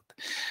so forth.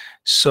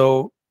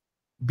 So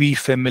be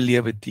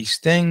familiar with these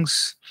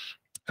things.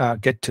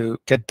 Get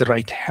the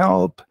right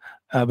help.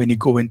 When you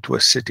go into a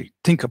city,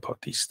 think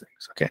about these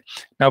things, okay?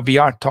 Now, we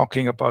are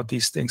talking about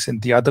these things in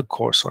the other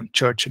course on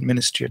church and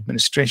ministry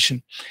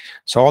administration.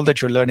 So all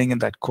that you're learning in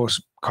that course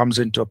comes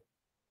into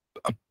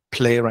a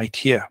play right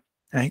here,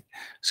 right?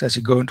 So as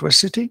you go into a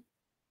city,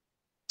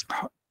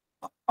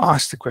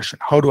 ask the question,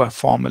 how do I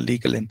form a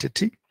legal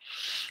entity?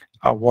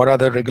 What are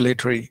the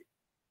regulatory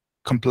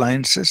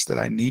compliances that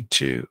I need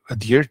to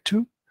adhere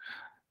to?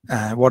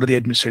 What are the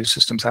administrative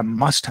systems I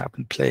must have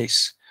in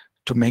place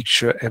to make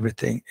sure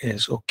everything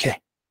is okay?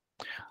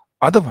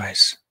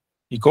 Otherwise,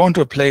 you go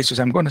into a place, you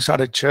say, I'm going to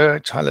start a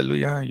church,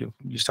 hallelujah,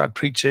 you start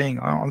preaching,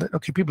 all that.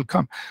 Okay, people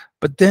come.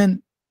 But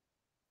then,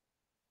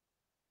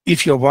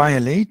 if you're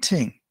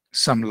violating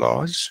some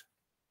laws,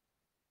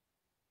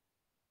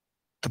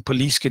 the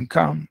police can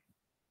come,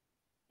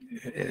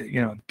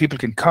 people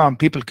can come,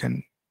 people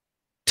can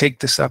take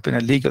this up in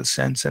a legal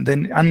sense, and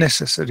then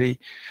unnecessary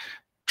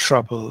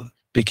trouble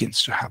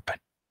begins to happen,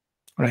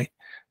 right?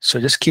 So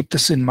just keep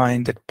this in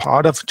mind, that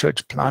part of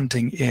church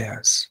planting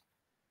is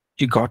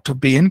you got to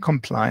be in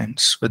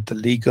compliance with the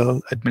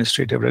legal,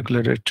 administrative,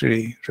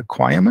 regulatory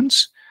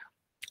requirements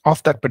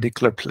of that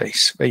particular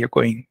place where you're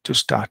going to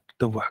start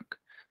the work.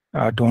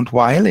 Don't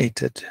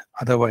violate it.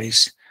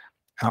 Otherwise,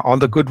 all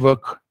the good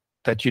work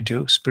that you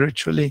do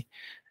spiritually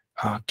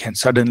can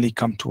suddenly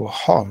come to a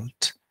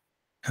halt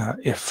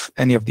if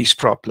any of these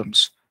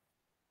problems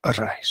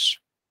arise,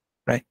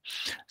 right?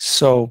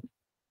 So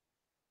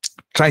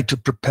try to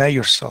prepare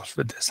yourself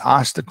with this.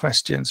 Ask the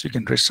questions. You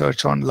can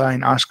research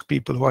online, ask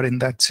people who are in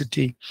that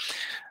city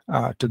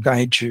to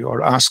guide you,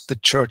 or ask the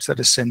church that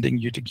is sending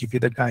you to give you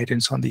the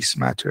guidance on these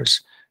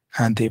matters,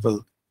 and they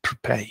will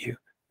prepare you,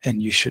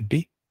 and you should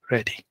be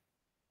ready.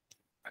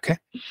 Okay?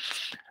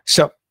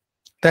 So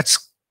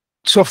that's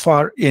so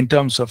far in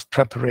terms of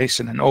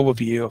preparation and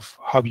overview of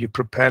how you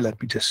prepare.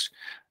 Let me just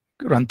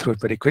run through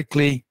it very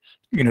quickly.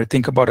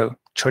 Think about a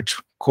church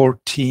core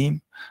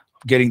team,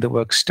 getting the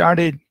work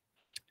started.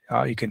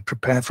 You can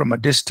prepare from a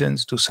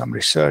distance, do some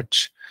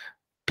research,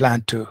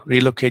 plan to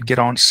relocate, get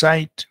on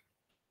site,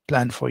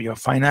 plan for your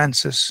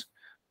finances,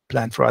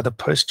 plan for other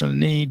personal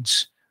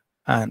needs,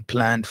 and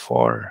plan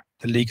for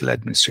the legal,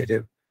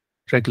 administrative,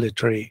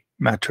 regulatory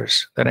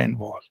matters that are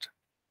involved.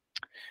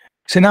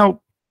 So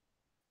now,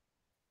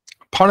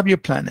 part of your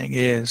planning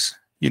is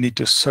you need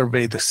to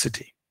survey the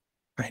city,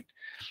 right?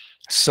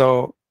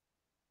 So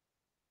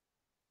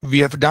we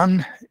have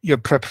done your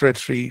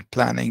preparatory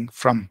planning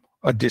from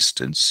a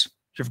distance.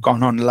 You've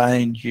gone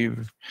online,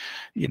 you've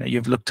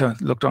looked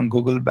on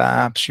Google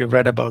Maps, you've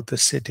read about the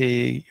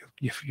city,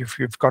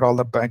 you've got all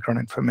the background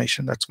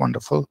information. That's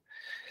wonderful.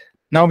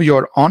 Now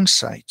you're on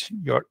site,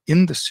 you're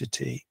in the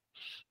city.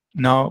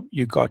 Now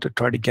you got to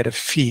try to get a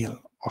feel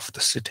of the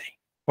city.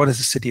 What is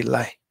the city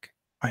like,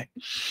 right?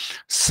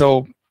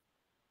 So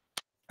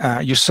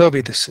you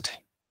survey the city,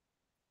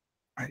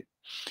 right?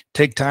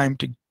 Take time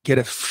to get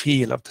a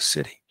feel of the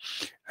city.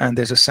 And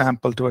there's a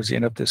sample towards the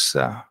end of this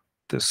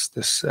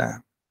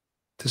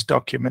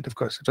document. Of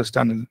course, it was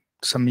done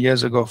some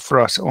years ago for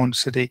our own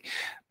city,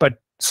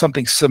 but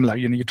something similar.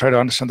 You try to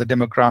understand the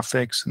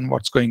demographics and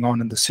what's going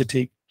on in the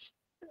city.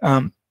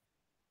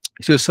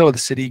 If you saw the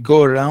city,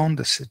 go around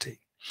the city.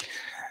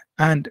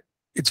 And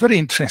it's very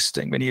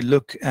interesting when you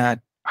look at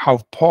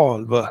how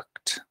Paul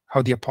worked,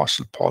 how the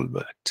Apostle Paul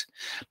worked.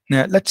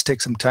 Now, let's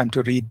take some time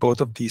to read both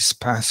of these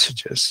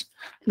passages.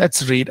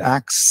 Let's read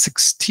Acts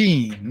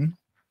 16,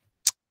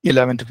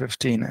 11 to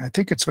 15. I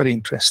think it's very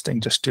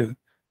interesting just to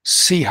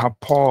see how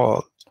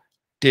Paul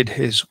did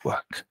his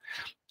work.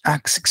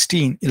 Acts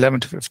 16, 11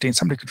 to 15.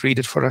 Somebody could read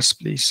it for us,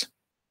 please.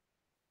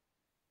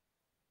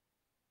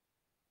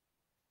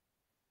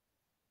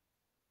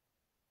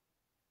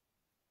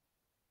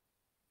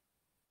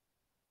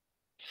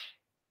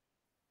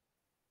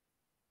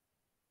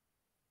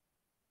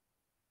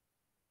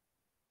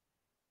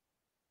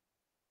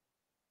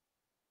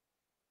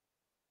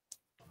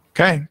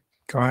 Okay,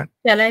 go ahead.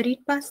 Shall I read,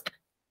 Pastor?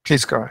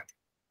 Please go ahead.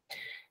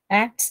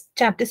 Acts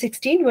chapter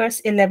 16, verse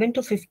 11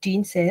 to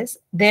 15 says,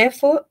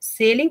 Therefore,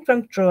 sailing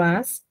from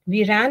Troas,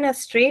 we ran a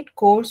straight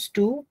course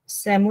to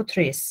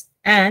Samothrace,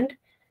 and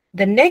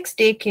The next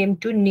day came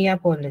to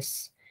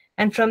Neapolis,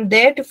 and from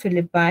there to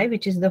Philippi,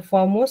 which is the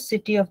foremost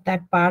city of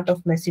that part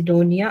of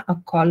Macedonia, a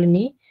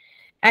colony,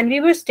 and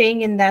we were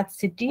staying in that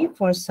city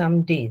for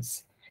some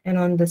days. And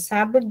on the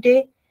Sabbath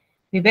day,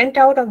 we went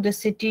out of the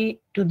city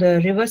to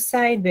the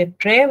riverside where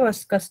prayer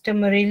was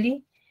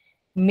customarily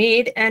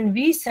made, and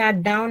we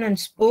sat down and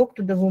spoke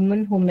to the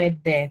women who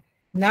met there.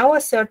 Now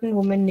a certain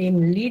woman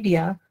named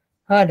Lydia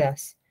heard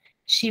us.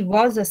 She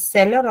was a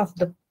seller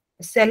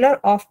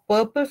of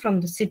purple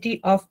from the city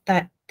of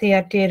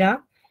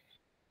Thyatira,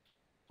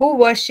 who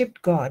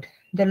worshipped God.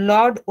 The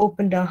Lord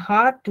opened her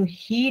heart to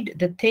heed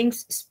the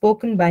things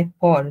spoken by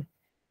Paul.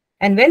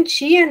 And when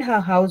she and her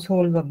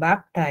household were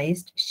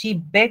baptized, she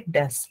begged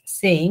us,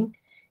 saying,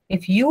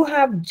 "If you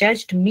have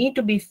judged me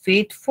to be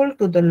faithful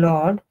to the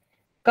Lord,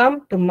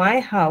 come to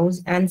my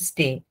house and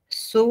stay."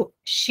 So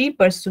she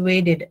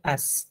persuaded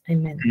us.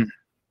 Amen.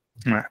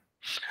 Right.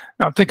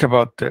 Now think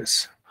about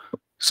this.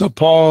 So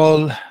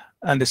Paul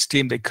and his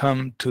team, they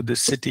come to the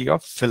city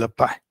of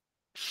Philippi.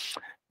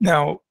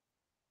 Now,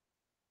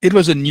 it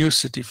was a new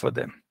city for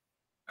them,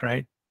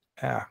 right?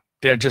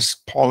 They're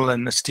just, Paul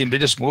and his team, they're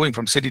just moving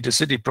from city to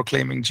city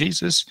proclaiming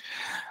Jesus.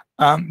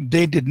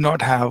 They did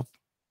not have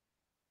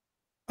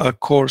a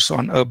course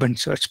on urban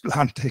church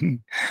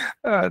planting.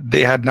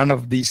 They had none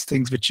of these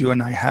things which you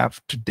and I have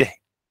today,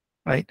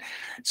 right?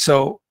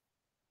 So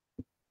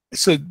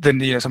then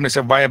somebody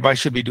said, why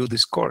should we do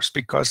this course?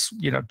 Because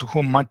to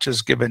whom much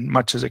is given,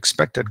 much is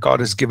expected.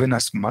 God has given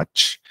us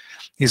much.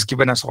 He's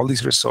given us all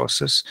these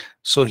resources,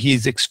 so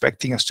he's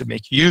expecting us to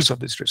make use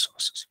of these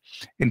resources.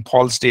 In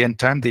Paul's day and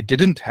time, they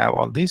didn't have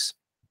all these,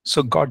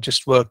 so God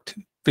just worked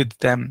with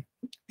them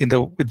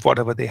with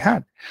whatever they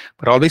had.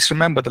 But always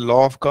remember, the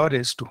law of God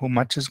is, to whom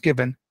much is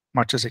given,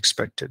 much is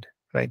expected,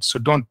 right? So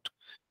don't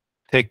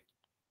take,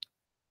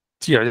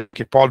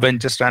 okay, Paul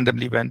just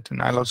randomly went,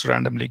 and I'll also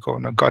randomly go.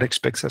 No, God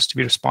expects us to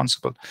be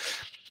responsible.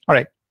 All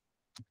right,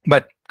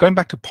 but going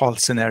back to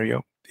Paul's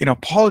scenario,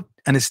 Paul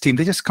and his team,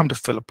 they just come to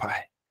Philippi.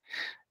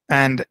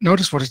 And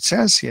notice what it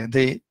says here.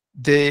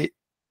 They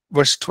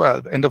verse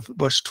 12, end of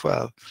verse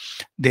 12,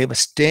 they were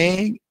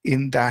staying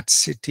in that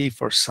city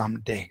for some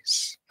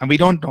days. And we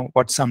don't know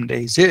what some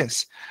days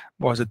is.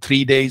 Was it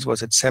 3 days?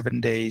 Was it 7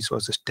 days?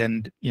 Was it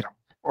 10,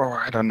 or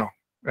I don't know,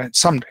 right?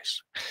 Some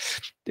days.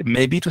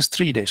 Maybe it was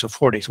 3 days or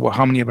 4 days, or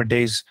how many ever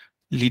days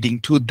leading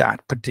to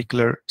that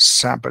particular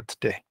Sabbath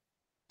day,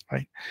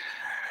 right?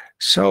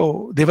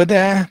 So they were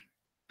there,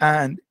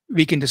 and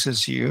we can just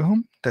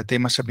assume that they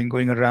must have been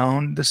going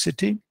around the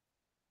city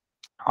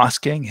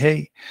asking,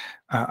 hey,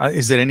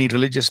 is there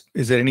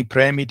any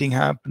prayer meeting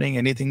happening,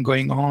 anything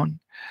going on?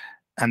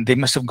 And they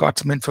must have got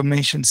some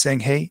information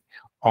saying, hey,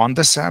 on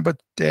the Sabbath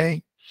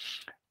day,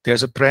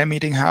 there's a prayer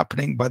meeting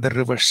happening by the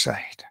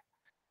riverside.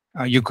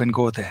 You can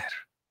go there.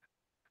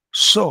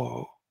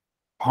 So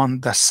on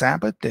the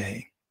Sabbath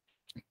day,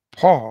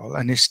 Paul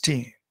and his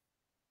team,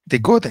 they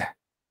go there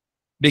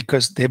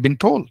because they've been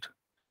told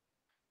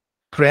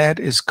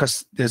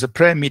there's a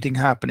prayer meeting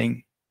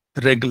happening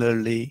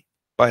regularly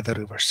by the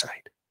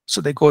riverside. So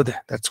they go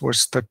there. That's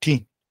verse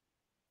 13.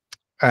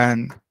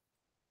 And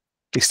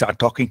they start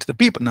talking to the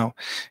people. Now,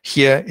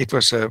 here it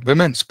was a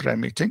women's prayer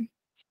meeting.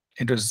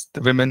 It was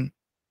the women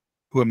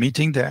who were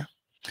meeting there.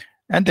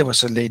 And there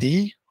was a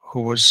lady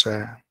who was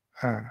a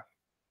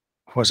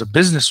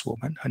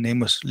businesswoman. Her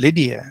name was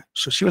Lydia.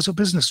 So she was a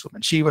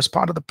businesswoman. She was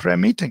part of the prayer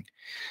meeting.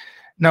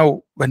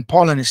 Now, when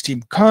Paul and his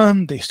team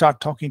come, they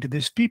start talking to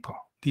these people,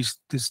 this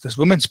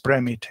women's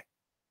prayer meeting,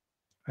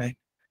 right?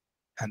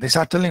 And they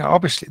start telling,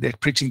 obviously, they're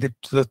preaching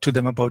to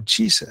them about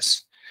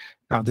Jesus.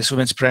 Now, this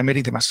women's prayer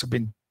meeting, they must have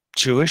been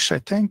Jewish, I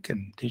think,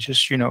 and they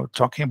just,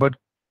 talking about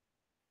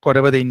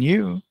whatever they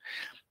knew.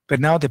 But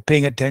now they're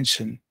paying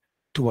attention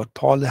to what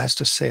Paul has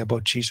to say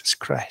about Jesus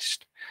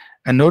Christ.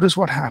 And notice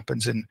what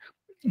happens in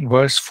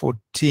verse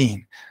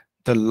 14.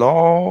 The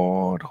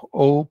Lord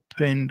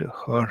opened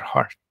her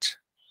heart.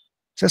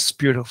 Just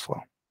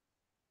beautiful.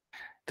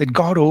 That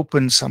God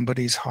opens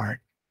somebody's heart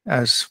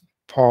as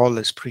Paul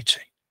is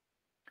preaching.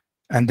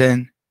 And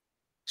then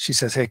she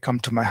says, hey, come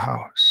to my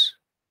house.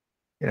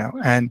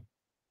 And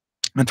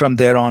from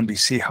there on, we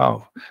see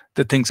how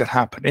the things that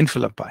happen in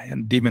Philippi,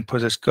 and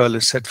demon-possessed girl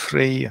is set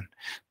free, and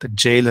the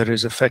jailer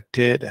is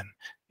affected, and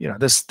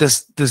there's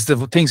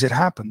the things that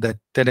happen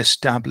that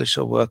establish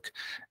a work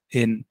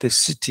in the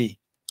city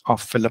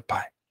of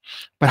Philippi.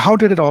 But how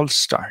did it all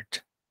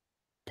start?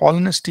 Paul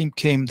and his team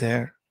came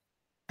there,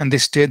 and they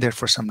stayed there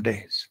for some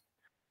days.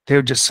 They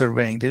were just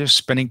surveying. They were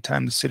spending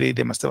time in the city.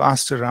 They must have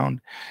asked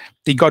around.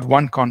 They got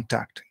one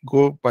contact.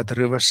 Go by the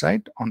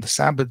riverside on the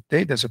Sabbath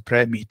day. There's a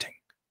prayer meeting.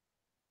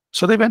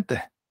 So they went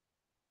there.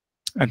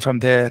 And from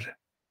there,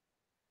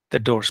 the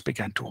doors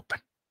began to open.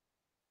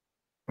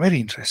 Very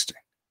interesting,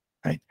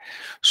 right?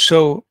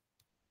 So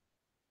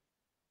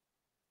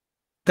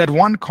that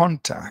one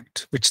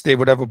contact, which they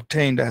would have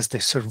obtained as they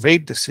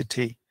surveyed the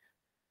city,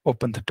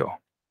 opened the door.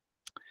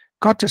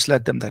 God just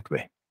led them that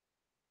way.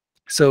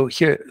 So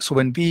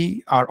when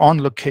we are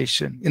on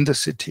location in the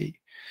city,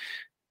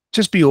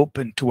 just be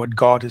open to what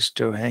God is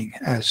doing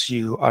as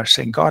you are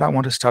saying, God, I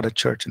want to start a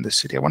church in this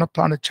city. I want to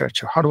plant a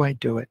church. How do I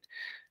do it?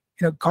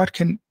 God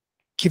can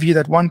give you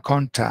that one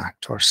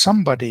contact or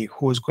somebody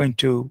who is going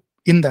to,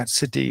 in that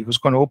city, who's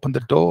going to open the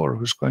door,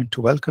 who's going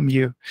to welcome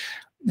you,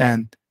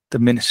 and the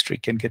ministry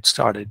can get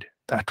started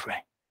that way.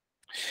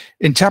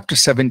 In chapter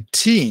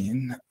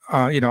 17,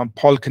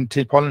 Paul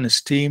and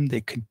his team,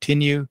 they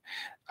continue.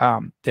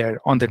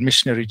 They're on their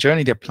missionary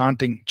journey. They're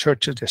planting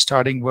churches. They're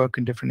starting work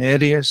in different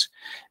areas.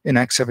 In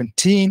Acts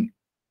 17,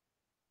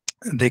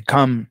 they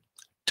come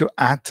to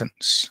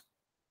Athens.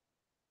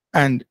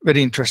 And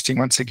very interesting,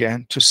 once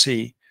again, to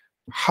see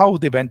how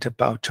they went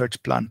about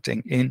church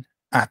planting in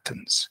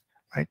Athens.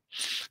 Right.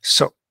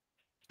 So,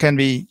 can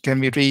we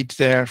read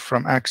there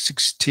from Acts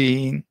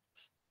 16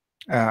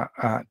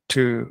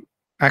 to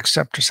Acts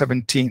chapter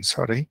 17?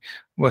 Sorry,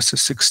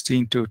 verses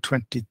 16 to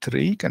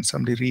 23. Can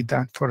somebody read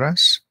that for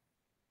us?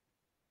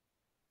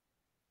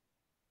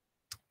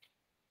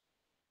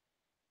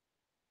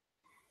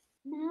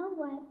 Now,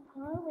 while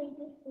Paul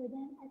waited for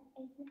them at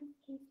Athens,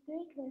 his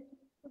spirit was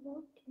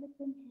provoked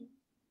within him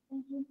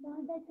when he saw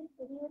that the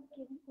city was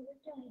given over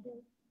to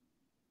idols.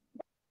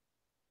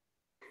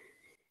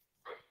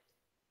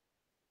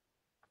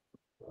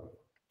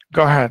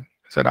 Go ahead.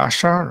 Is that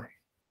Asha?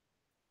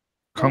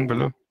 Come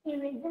below. He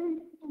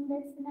reasoned in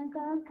the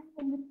synagogue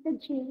and with the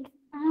Jews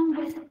and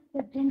with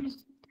the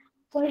Gentiles,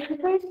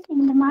 worshippers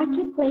in the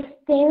marketplace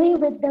daily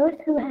with those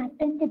who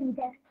happened to be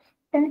there.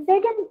 Then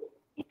certain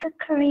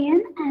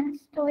Epicurean and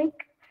Stoic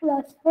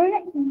philosopher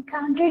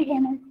encountered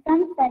him, and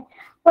some said,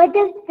 "What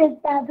does this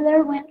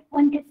babbler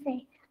want to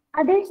say?"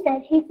 Others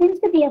said, "He seems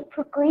to be a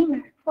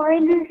proclaimer,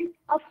 foreigner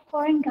of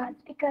foreign gods,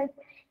 because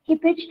he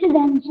preached to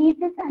them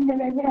Jesus and the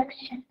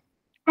resurrection."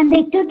 And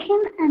they took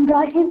him and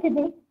brought him to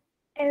the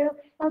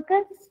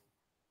Areopagus,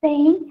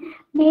 saying,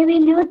 "May we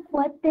note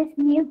what this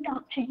new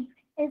doctrine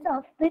is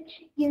of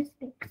which you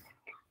speak.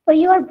 For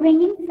you are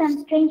bringing some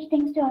strange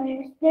things to our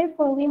ears.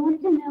 Therefore, we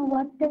want to know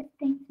what these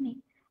things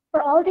mean."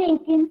 For all the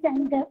Athenians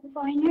and the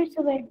foreigners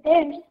who were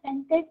there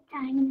spent their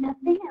time in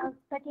nothing else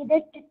but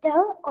either to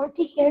tell or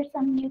to hear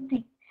some new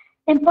thing.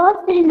 Then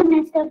Paul stood in the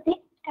midst of the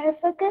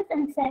Areopagus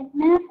and said,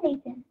 "Men of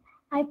Athens,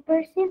 I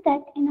perceive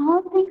that in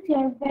all things you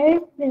are very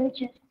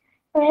religious.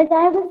 For as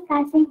I was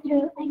passing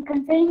through and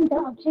considering the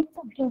objects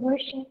of your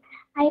worship,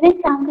 I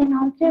even found an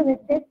altar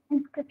with this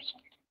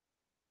inscription."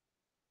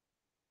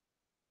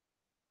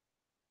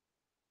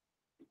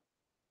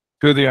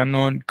 To the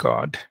unknown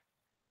God.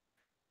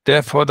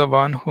 Therefore, the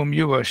one whom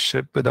you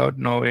worship without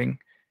knowing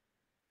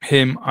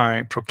him,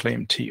 I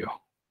proclaim to you.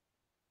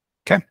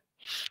 Okay.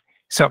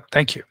 So,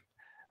 thank you.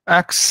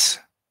 Acts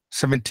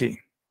 17,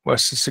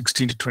 verses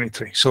 16 to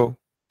 23. So,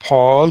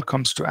 Paul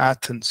comes to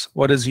Athens.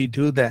 What does he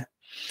do there?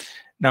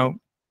 Now,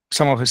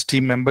 some of his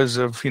team members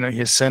he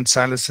has sent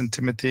Silas and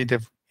Timothy.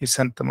 He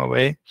sent them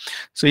away.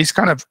 So he's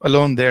kind of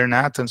alone there in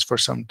Athens for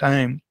some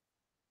time.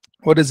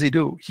 What does he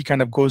do? He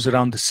kind of goes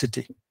around the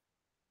city.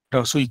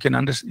 So you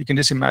can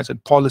just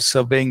imagine Paul is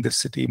surveying the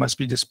city. He must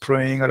be just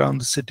praying around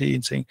the city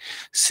and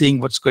seeing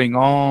what's going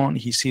on.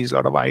 He sees a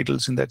lot of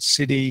idols in that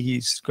city.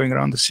 He's going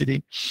around the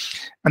city.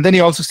 And then he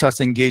also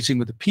starts engaging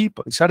with the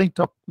people. He's starting to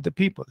talk with the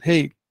people.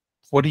 Hey,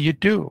 what do you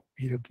do?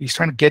 He's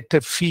trying to get a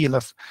feel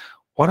of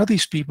what are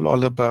these people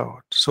all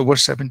about? So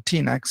verse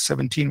 17, Acts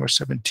 17, verse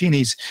 17,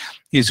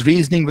 he's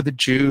reasoning with the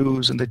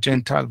Jews and the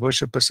Gentile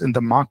worshippers in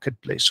the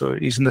marketplace. So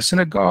he's in the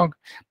synagogue.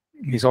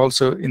 He's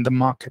also in the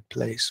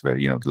marketplace where,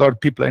 a lot of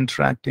people are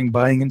interacting,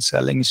 buying and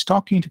selling. He's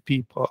talking to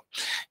people.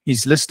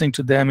 He's listening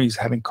to them. He's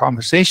having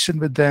conversation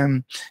with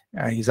them.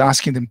 He's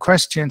asking them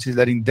questions. He's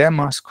letting them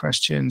ask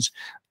questions.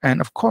 And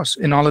of course,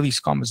 in all of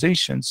these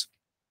conversations,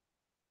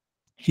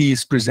 he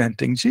is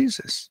presenting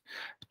Jesus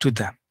to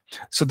them.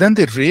 So then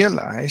they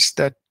realize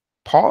that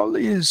Paul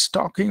is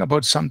talking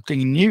about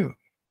something new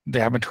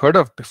they haven't heard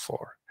of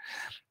before.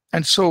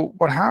 And so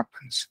what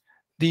happens?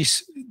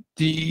 Verse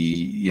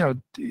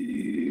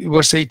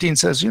 18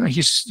 says,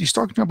 he's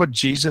talking about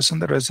Jesus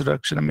and the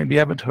resurrection. I mean, we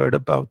haven't heard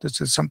about this.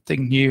 It's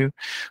something new.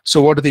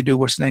 So what do?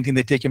 Verse 19,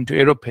 they take him to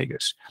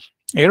Areopagus.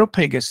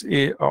 Areopagus,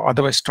 or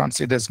otherwise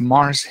translated as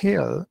Mars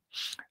Hill,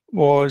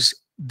 was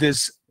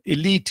this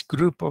elite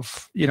group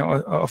of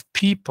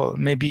people,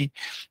 maybe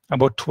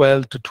about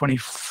 12 to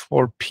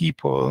 24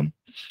 people,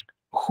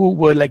 who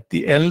were like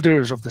the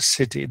elders of the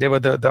city. They were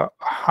the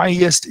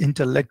highest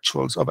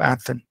intellectuals of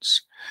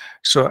Athens.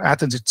 So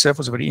Athens itself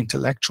was a very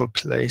intellectual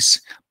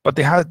place, but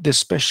they had this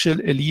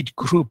special elite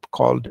group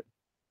called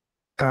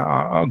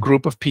a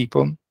group of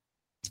people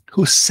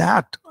who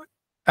sat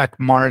at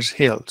Mars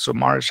Hill. So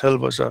Mars Hill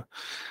was a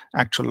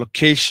actual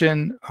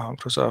location.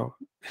 It was a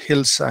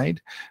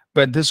hillside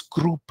where this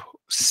group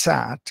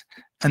sat,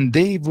 and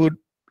they would,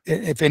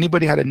 if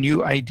anybody had a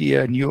new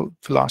idea, a new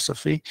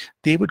philosophy,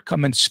 they would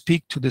come and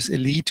speak to this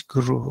elite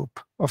group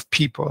of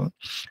people,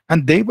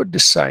 and they would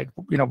decide,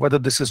 whether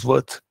this is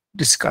worth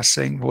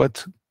discussing,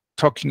 worth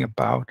talking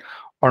about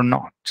or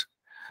not.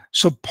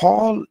 So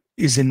Paul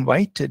is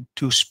invited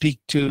to speak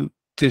to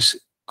this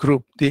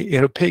group, the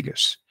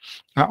Areopagus,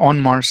 on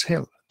Mars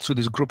Hill, through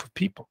this group of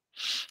people.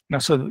 Now,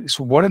 so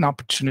what an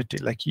opportunity.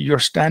 Like, you're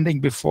standing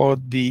before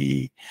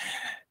the,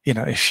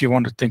 if you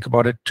want to think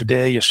about it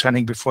today, you're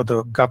standing before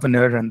the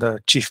governor and the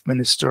chief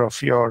minister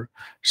of your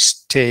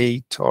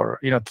state, or,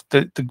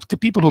 the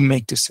people who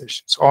make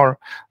decisions, or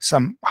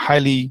some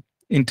highly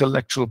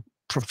intellectual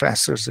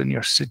professors in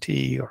your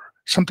city, or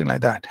something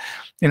like that.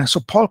 So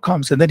Paul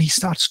comes and then he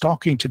starts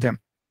talking to them.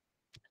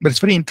 But it's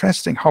very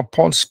interesting how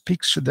Paul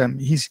speaks to them.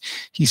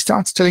 He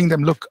starts telling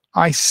them, look,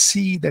 I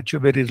see that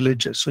you're very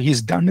religious. So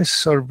he's done a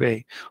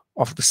survey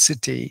of the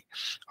city,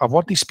 of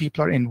what these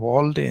people are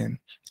involved in.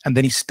 And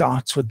then he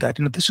starts with that.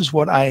 This is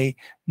what I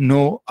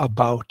know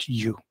about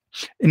you.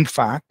 In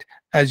fact,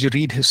 as you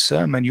read his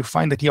sermon, you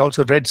find that he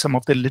also read some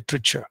of the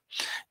literature,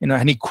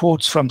 and he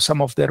quotes from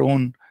some of their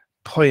own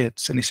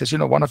poets. And he says,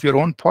 one of your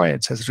own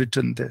poets has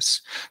written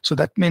this. So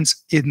that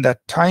means in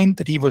that time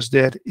that he was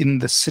there in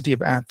the city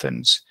of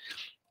Athens,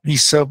 he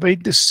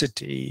surveyed the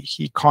city,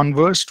 he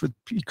conversed with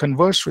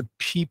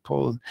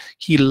people,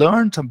 he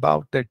learned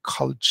about their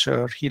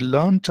culture, he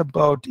learned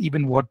about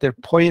even what their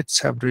poets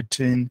have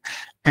written,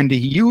 and he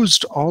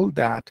used all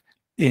that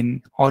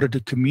in order to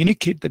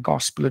communicate the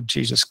gospel of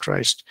Jesus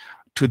Christ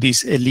to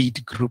this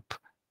elite group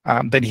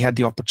that he had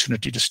the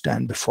opportunity to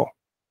stand before,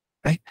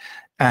 right?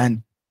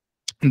 And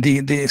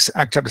this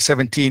Act chapter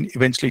 17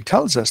 eventually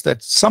tells us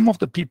that some of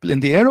the people in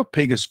the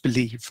Areopagus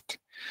believed.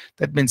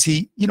 That means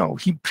he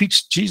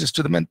preached Jesus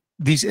to them, and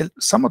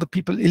some of the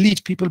people,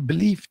 elite people,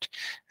 believed.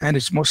 And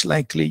it's most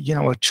likely,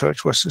 a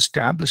church was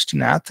established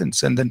in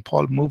Athens, and then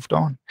Paul moved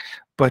on.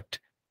 But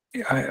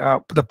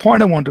the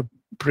point I want to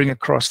bring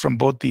across from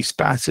both these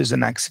passages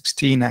in Acts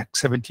 16,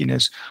 Acts 17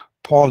 is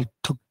Paul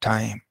took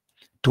time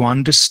to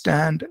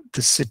understand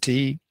the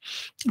city,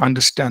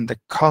 understand the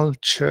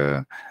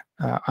culture,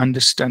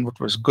 understand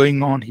what was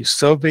going on. He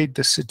surveyed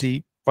the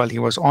city while he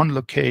was on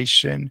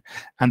location,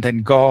 and then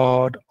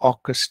God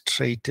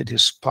orchestrated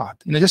his path.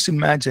 Just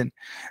imagine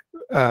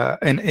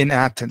in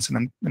Athens,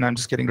 and I'm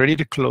just getting ready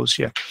to close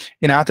here.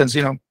 In Athens,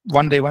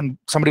 one day when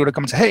somebody would have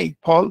come and say, "Hey,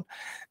 Paul,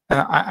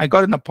 I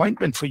got an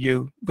appointment for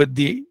you at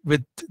the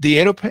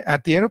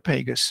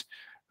Areopagus.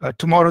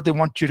 Tomorrow they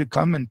want you to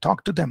come and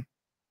talk to them."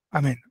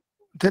 I mean,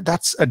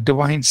 that's a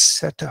divine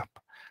setup.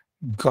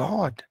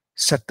 God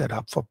set that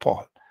up for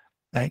Paul,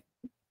 right?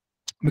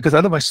 Because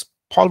otherwise,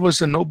 Paul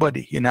was a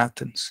nobody in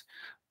Athens.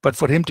 But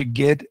for him to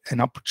get an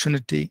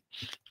opportunity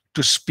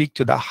to speak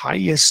to the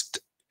highest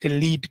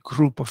elite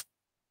group of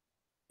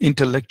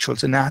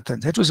intellectuals in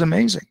Athens, it was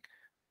amazing.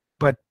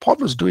 But Paul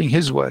was doing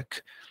his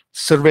work,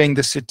 surveying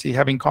the city,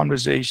 having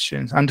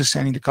conversations,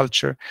 understanding the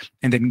culture,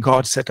 and then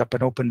God set up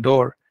an open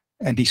door,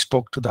 and he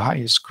spoke to the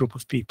highest group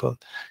of people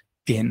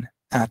in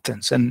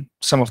Athens, and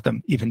some of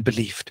them even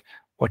believed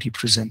what he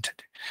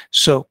presented.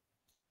 So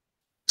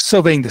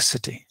surveying the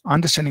city,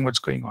 understanding what's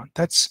going on,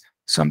 that's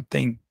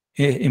something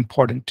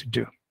important to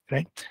do,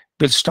 right?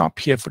 We'll stop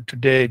here for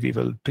today. We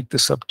will pick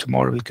this up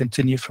tomorrow. We'll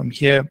continue from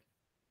here.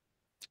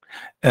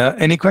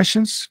 Any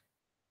questions?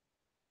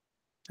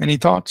 Any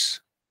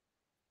thoughts?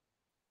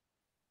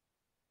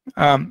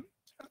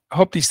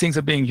 Hope these things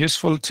are being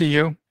useful to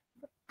you.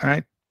 All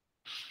right.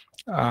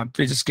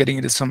 We're just getting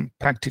into some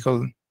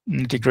practical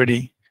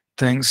nitty-gritty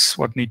things,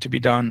 what need to be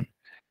done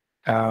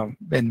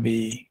when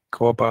we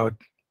go about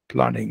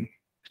planning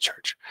the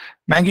church.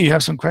 Maggie, you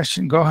have some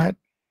question? Go ahead.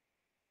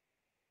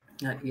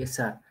 Yes,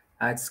 sir.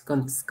 It's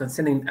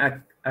concerning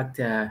Act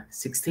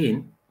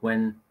 16,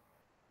 when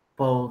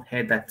Paul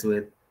heard that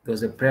there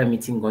was a prayer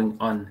meeting going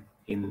on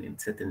in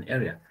certain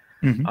area.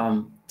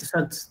 Mm-hmm. Just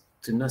want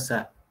to know,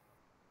 sir,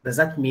 does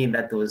that mean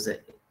that there was a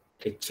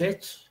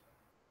church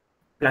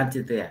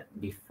planted there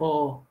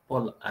before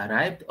Paul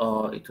arrived,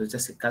 or it was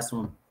just a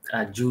custom,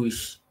 a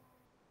Jewish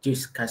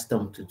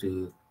custom to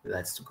do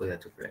that, to go there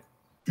to pray?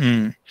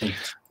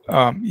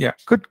 Yeah,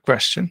 good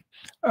question.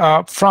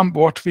 From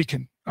what we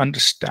can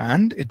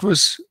understand, it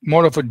was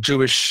more of a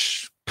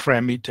Jewish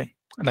prayer meeting.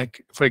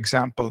 Like, for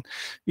example,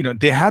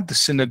 they had the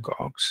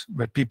synagogues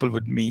where people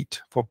would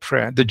meet for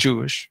prayer. The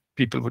Jewish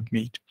people would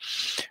meet.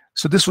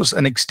 So this was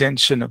an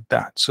extension of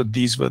that. So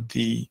these were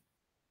the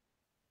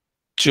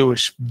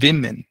Jewish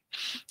women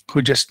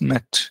who just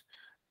met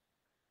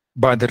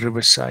by the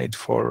riverside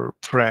for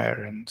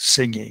prayer and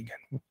singing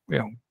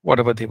and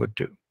whatever they would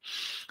do.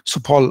 So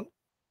Paul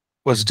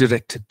was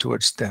directed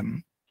towards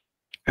them.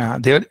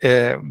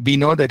 We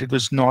know that it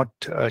was not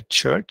a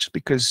church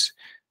because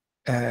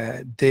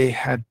they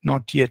had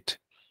not yet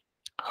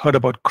heard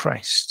about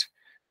Christ,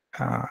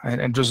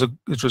 and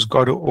it was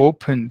God who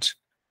opened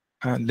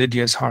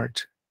Lydia's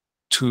heart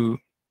to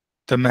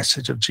the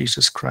message of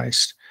Jesus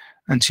Christ,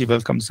 and she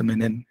welcomes them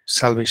in, and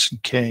salvation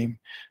came,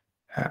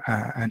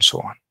 and so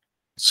on.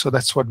 So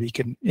that's what we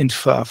can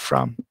infer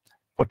from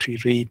what we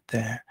read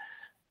there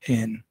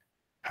in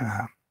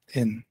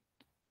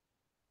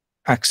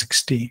Acts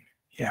 16.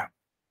 Yeah.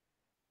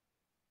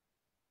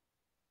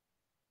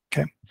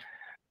 Okay.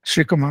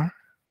 Sri Kumar.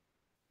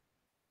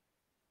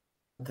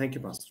 Thank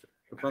you, Pastor.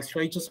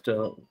 Pastor,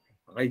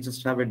 I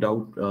just have a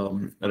doubt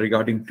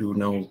regarding to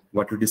now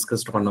what we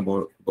discussed on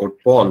about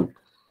Paul.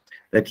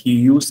 that he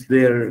used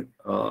their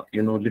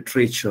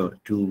literature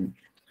to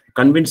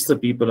convince the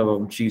people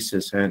about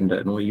Jesus, and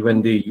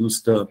even they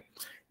used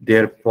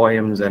their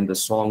poems and the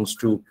songs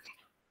to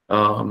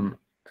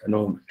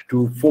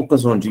to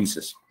focus on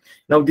Jesus.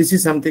 Now, this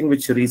is something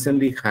which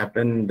recently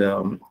happened,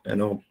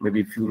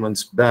 maybe a few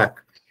months back.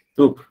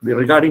 So,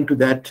 regarding to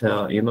that,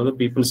 the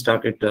people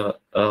started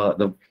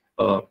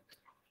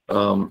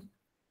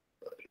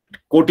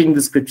quoting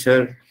the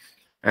scripture,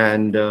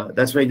 and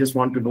that's why I just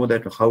want to know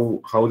that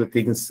how the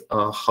things,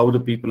 how the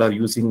people are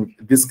using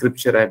this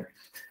scripture. And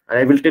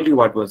I will tell you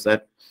what was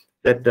that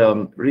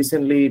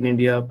recently in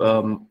India,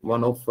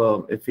 one of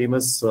a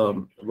famous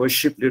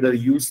worship leader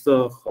used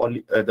the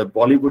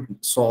Bollywood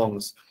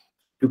songs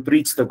to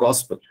preach the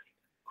gospel.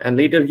 And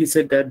later he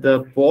said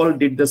that Paul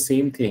did the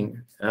same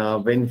thing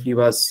when he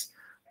was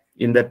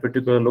in that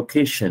particular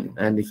location,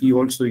 and he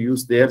also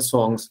used their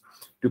songs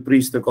to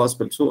preach the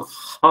gospel. So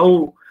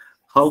how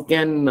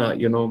can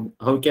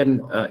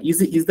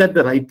is that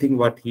the right thing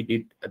what he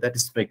did? That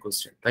is my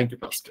question. Thank you,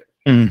 Pastor.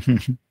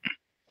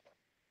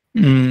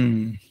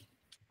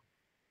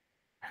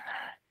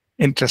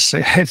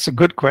 Interesting. It's a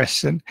good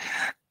question.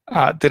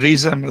 The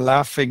reason I'm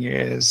laughing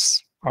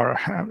is, or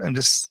I'm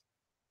just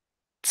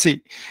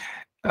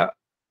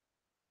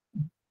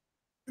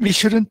we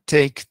shouldn't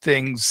take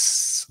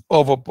things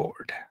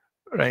overboard,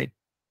 right?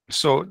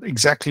 So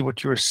exactly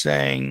what you were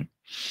saying.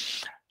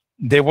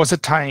 There was a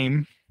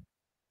time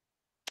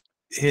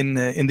in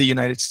the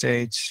United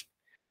States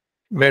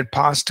where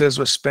pastors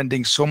were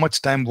spending so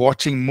much time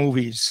watching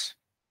movies.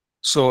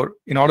 So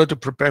in order to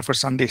prepare for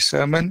Sunday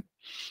sermon,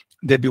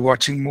 they'd be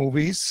watching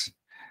movies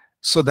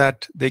so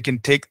that they can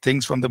take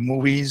things from the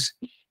movies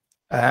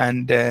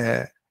and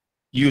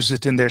use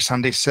it in their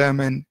Sunday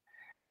sermon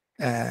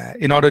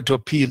in order to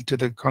appeal to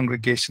the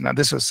congregation. Now,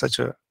 this was such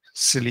a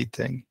silly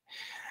thing,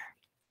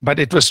 but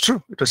it was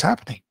true. It was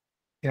happening,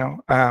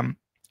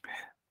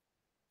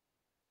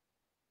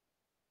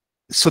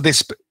 so they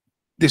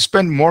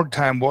spend more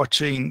time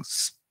watching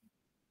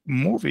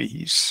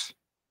movies,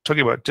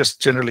 talking about just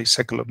generally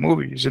secular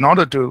movies, in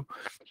order to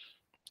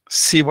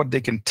see what they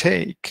can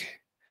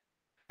take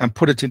and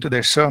put it into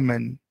their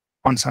sermon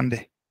on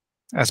Sunday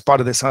as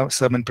part of the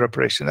sermon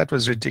preparation. That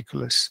was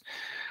ridiculous.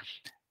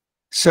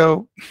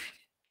 So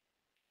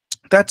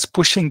that's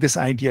pushing this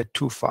idea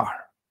too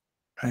far,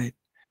 right?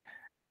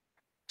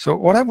 So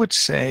what I would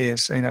say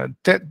is,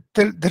 that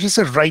there is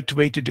a right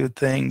way to do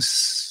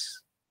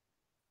things,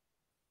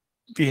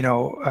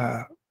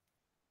 and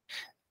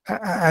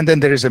then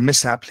there is a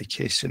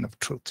misapplication of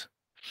truth.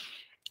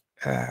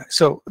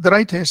 So the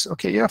right is,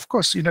 okay, yeah, of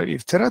course,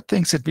 if there are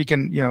things that we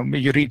can,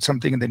 you read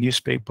something in the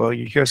newspaper,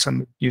 you hear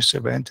some news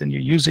event, and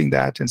you're using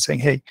that and saying,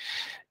 hey,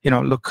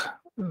 look,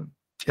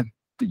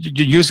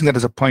 you're using that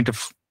as a point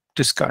of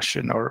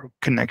discussion or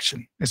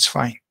connection. It's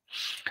fine.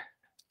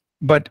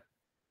 But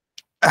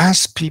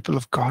as people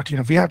of God,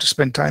 we have to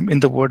spend time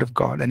in the Word of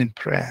God and in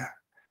prayer.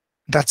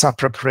 That's our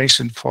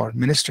preparation for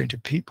ministering to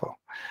people.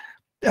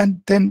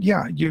 And then,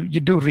 yeah, you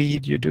do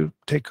read, you do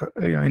take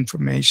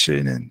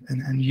information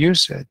and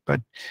use it, but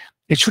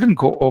it shouldn't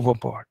go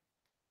overboard.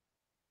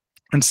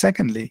 And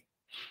secondly,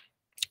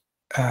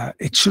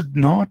 it should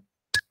not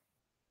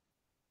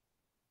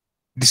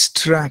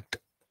distract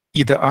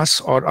either us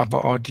or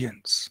our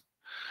audience.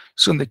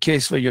 So in the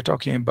case where you're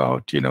talking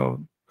about,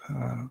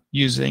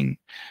 using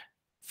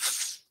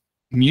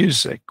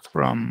music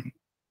from,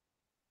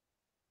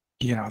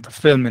 the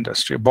film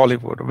industry,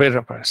 Bollywood, or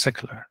wherever,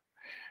 secular,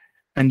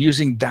 and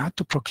using that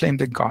to proclaim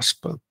the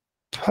gospel,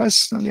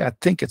 personally, I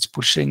think it's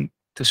pushing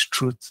this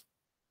truth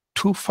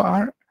too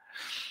far,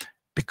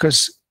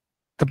 because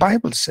the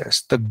Bible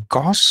says the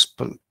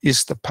gospel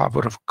is the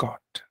power of God,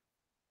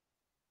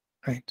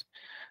 right?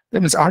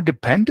 That means our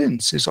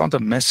dependence is on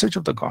the message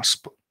of the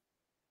gospel.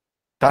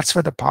 That's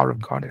where the power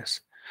of God is.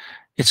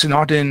 It's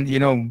not in,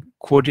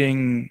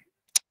 quoting,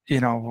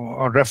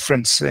 or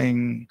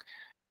referencing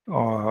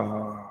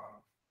or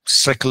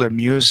secular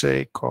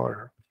music,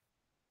 or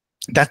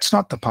that's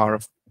not the power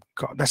of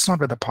God. That's not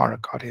where the power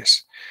of God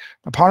is.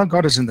 The power of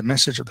God is in the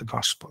message of the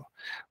gospel.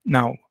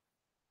 Now,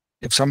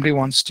 if somebody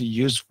wants to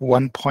use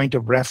one point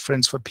of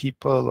reference for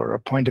people or a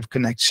point of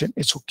connection,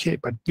 it's okay,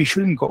 but we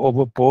shouldn't go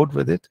overboard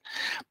with it.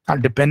 Our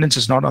dependence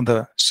is not on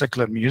the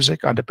secular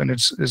music. Our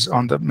dependence is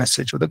on the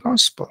message of the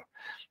gospel,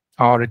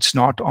 or it's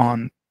not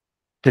on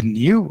the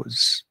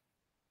news.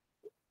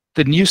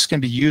 The news can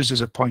be used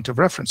as a point of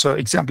reference. So,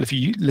 example, if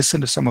you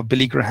listen to some of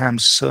Billy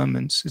Graham's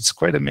sermons, it's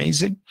quite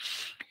amazing.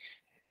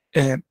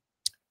 In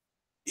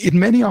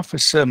many of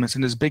his sermons,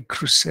 in his big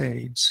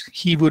crusades,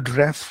 he would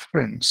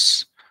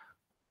reference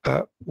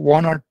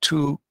one or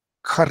two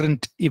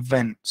current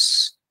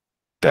events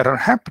that are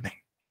happening.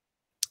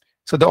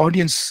 So the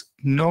audience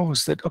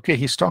knows that, okay,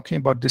 he's talking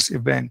about this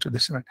event or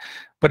this event,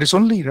 but it's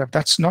only,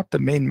 that's not the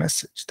main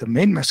message. The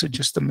main message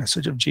is the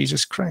message of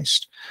Jesus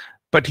Christ.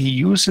 But he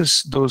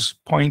uses those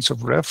points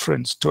of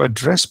reference to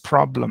address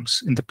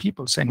problems in the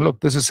people, saying, look,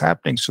 this is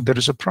happening, so there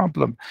is a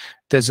problem.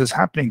 This is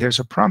happening, there's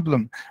a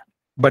problem.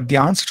 But the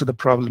answer to the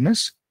problem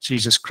is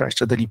Jesus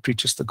Christ, and then he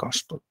preaches the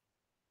gospel.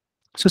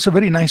 So it's a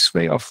very nice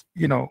way of,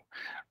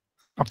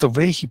 of the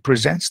way he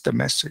presents the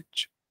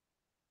message.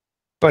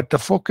 But the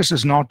focus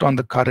is not on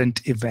the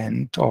current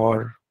event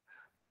or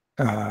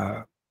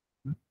the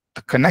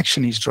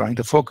connection he's drawing.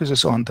 The focus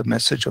is on the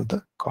message of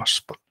the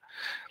gospel.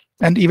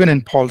 And even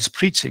in Paul's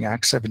preaching,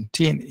 Acts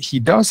 17, he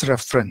does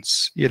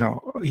reference,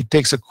 he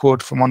takes a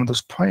quote from one of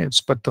those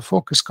poets, but the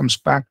focus comes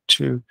back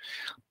to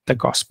the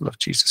gospel of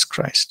Jesus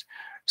Christ.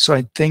 So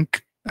I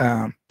think,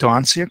 to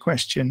answer your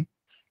question,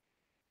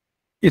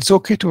 it's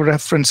okay to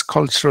reference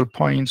cultural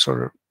points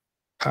or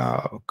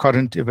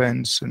current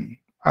events and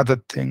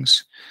other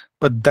things,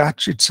 but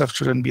that itself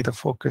shouldn't be the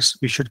focus.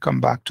 We should come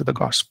back to the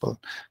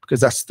gospel,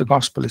 because the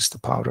gospel is the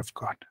power of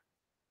God.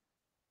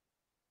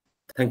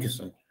 Thank you,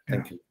 sir.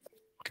 Thank you.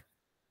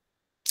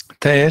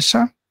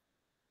 Teresa,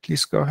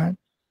 please go ahead.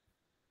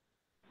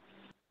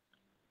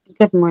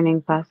 Good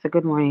morning, Pastor.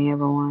 Good morning,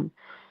 everyone.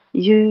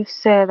 You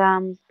said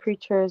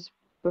preachers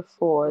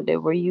before, they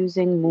were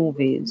using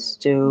movies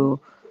to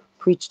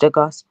preach the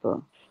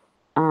gospel.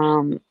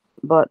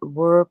 But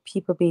were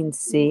people being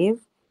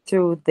saved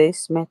through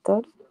this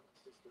method?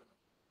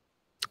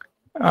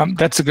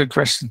 That's a good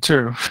question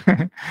too.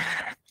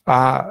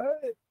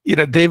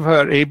 They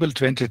were able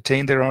to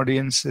entertain their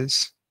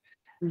audiences.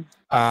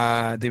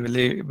 They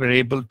were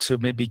able to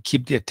maybe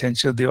keep the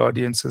attention of the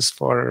audiences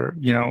for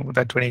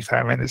that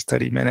 25 minutes,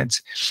 30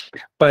 minutes,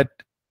 but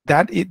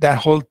that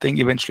whole thing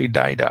eventually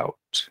died out.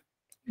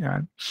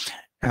 Yeah,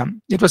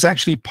 it was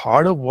actually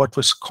part of what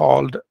was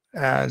called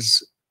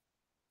as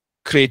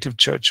creative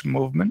church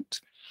movement.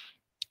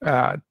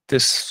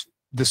 This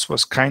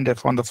was kind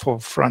of on the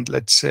forefront,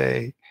 let's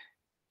say,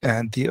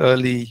 and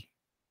the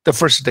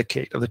first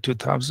decade of the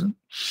 2000s.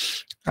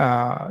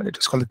 It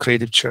was called the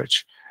creative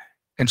church.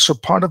 And so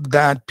part of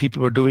that,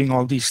 people were doing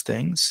all these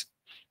things,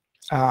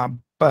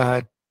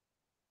 but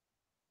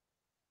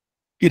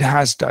it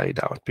has died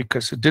out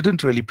because it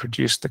didn't really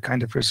produce the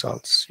kind of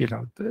results.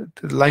 The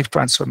life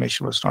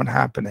transformation was not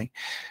happening,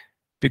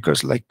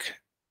 because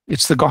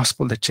it's the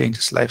gospel that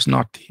changes lives,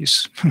 not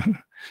these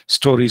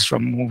stories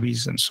from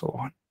movies and so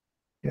on.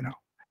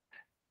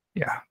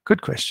 Yeah,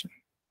 good question.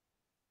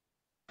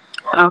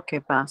 Okay,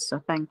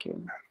 Pastor, thank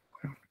you.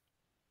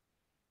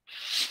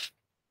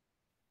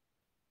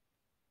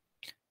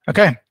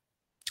 Okay.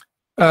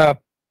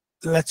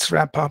 Let's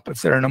wrap up.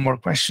 If there are no more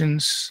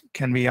questions,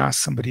 can we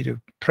ask somebody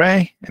to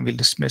pray, and we'll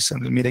dismiss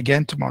and we'll meet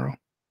again tomorrow.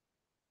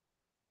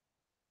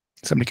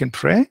 Somebody can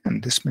pray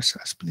and dismiss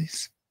us,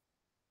 please.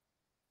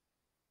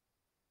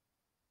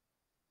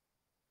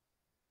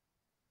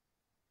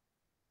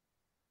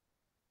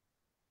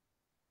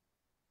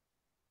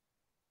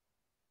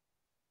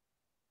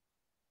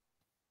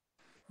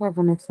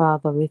 Heavenly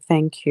Father, we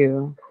thank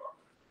you.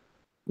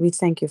 We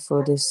thank you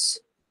for this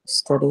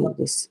study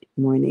this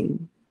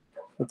morning.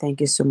 We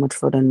thank you so much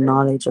for the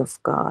knowledge of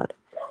God,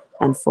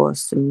 and for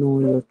us to know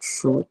your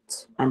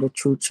truth, and the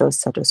truth shall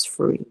set us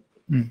free.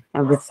 And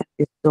we thank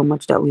you so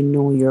much that we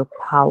know your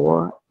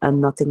power,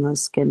 and nothing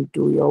else can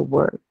do your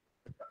work.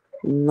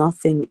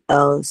 Nothing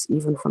else,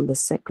 even from the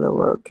secular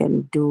world,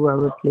 can do or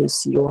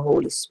replace your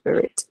Holy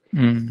Spirit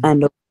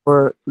and the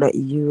work that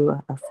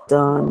you have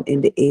done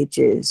in the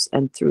ages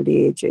and through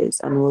the ages,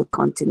 and will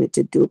continue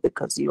to do,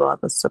 because you are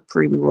the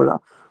supreme ruler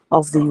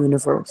of the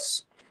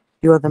universe.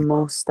 You are the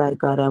Most High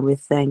God, and we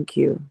thank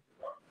you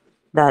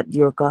that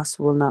your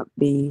gospel will not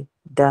be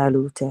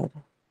diluted.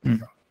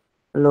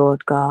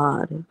 Lord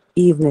God,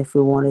 even if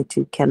we wanted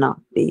to, cannot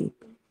be.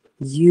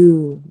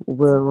 You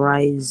will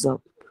rise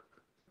up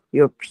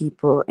your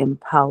people,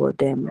 empower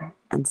them,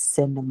 and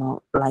send them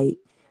out like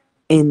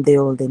in the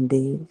olden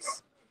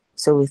days.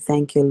 So we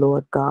thank you,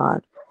 Lord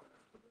God.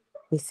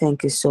 We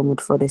thank you so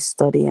much for this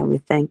study, and we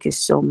thank you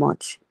so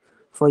much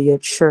for your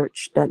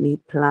church that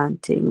need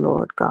planting,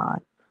 Lord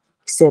God.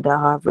 You said the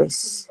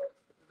harvest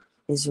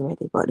is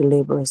ready, but the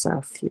laborers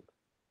are few.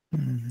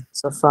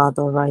 So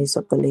Father, rise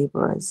up the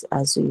laborers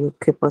as you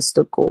equip us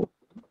to go.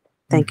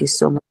 Thank you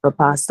so much for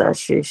Pastor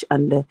Ashish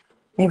and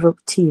every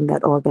team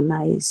that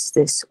organized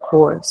this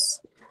course.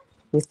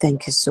 We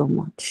thank you so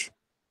much.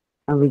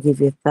 And we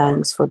give you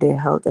thanks for their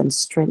health and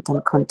strength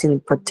and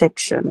continued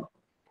protection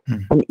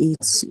on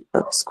each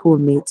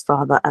schoolmates,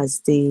 Father, as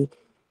they,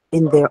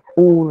 in their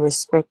own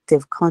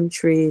respective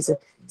countries,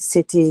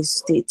 cities,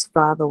 states,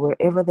 Father,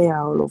 wherever they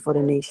are all over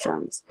the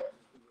nations,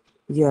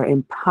 you're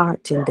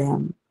imparting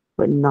them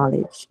with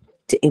knowledge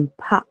to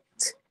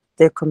impact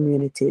their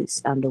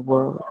communities and the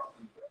world.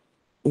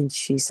 In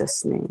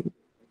Jesus' name,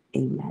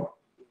 amen.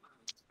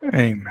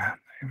 Amen.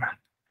 Amen.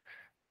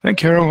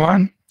 Thank you,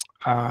 everyone.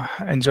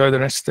 Enjoy the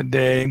rest of the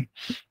day.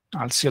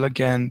 I'll see you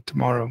again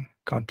tomorrow.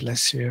 God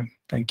bless you.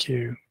 Thank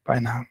you. Bye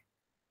now.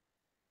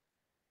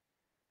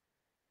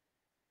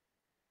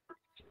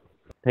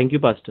 Thank you,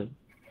 Pastor.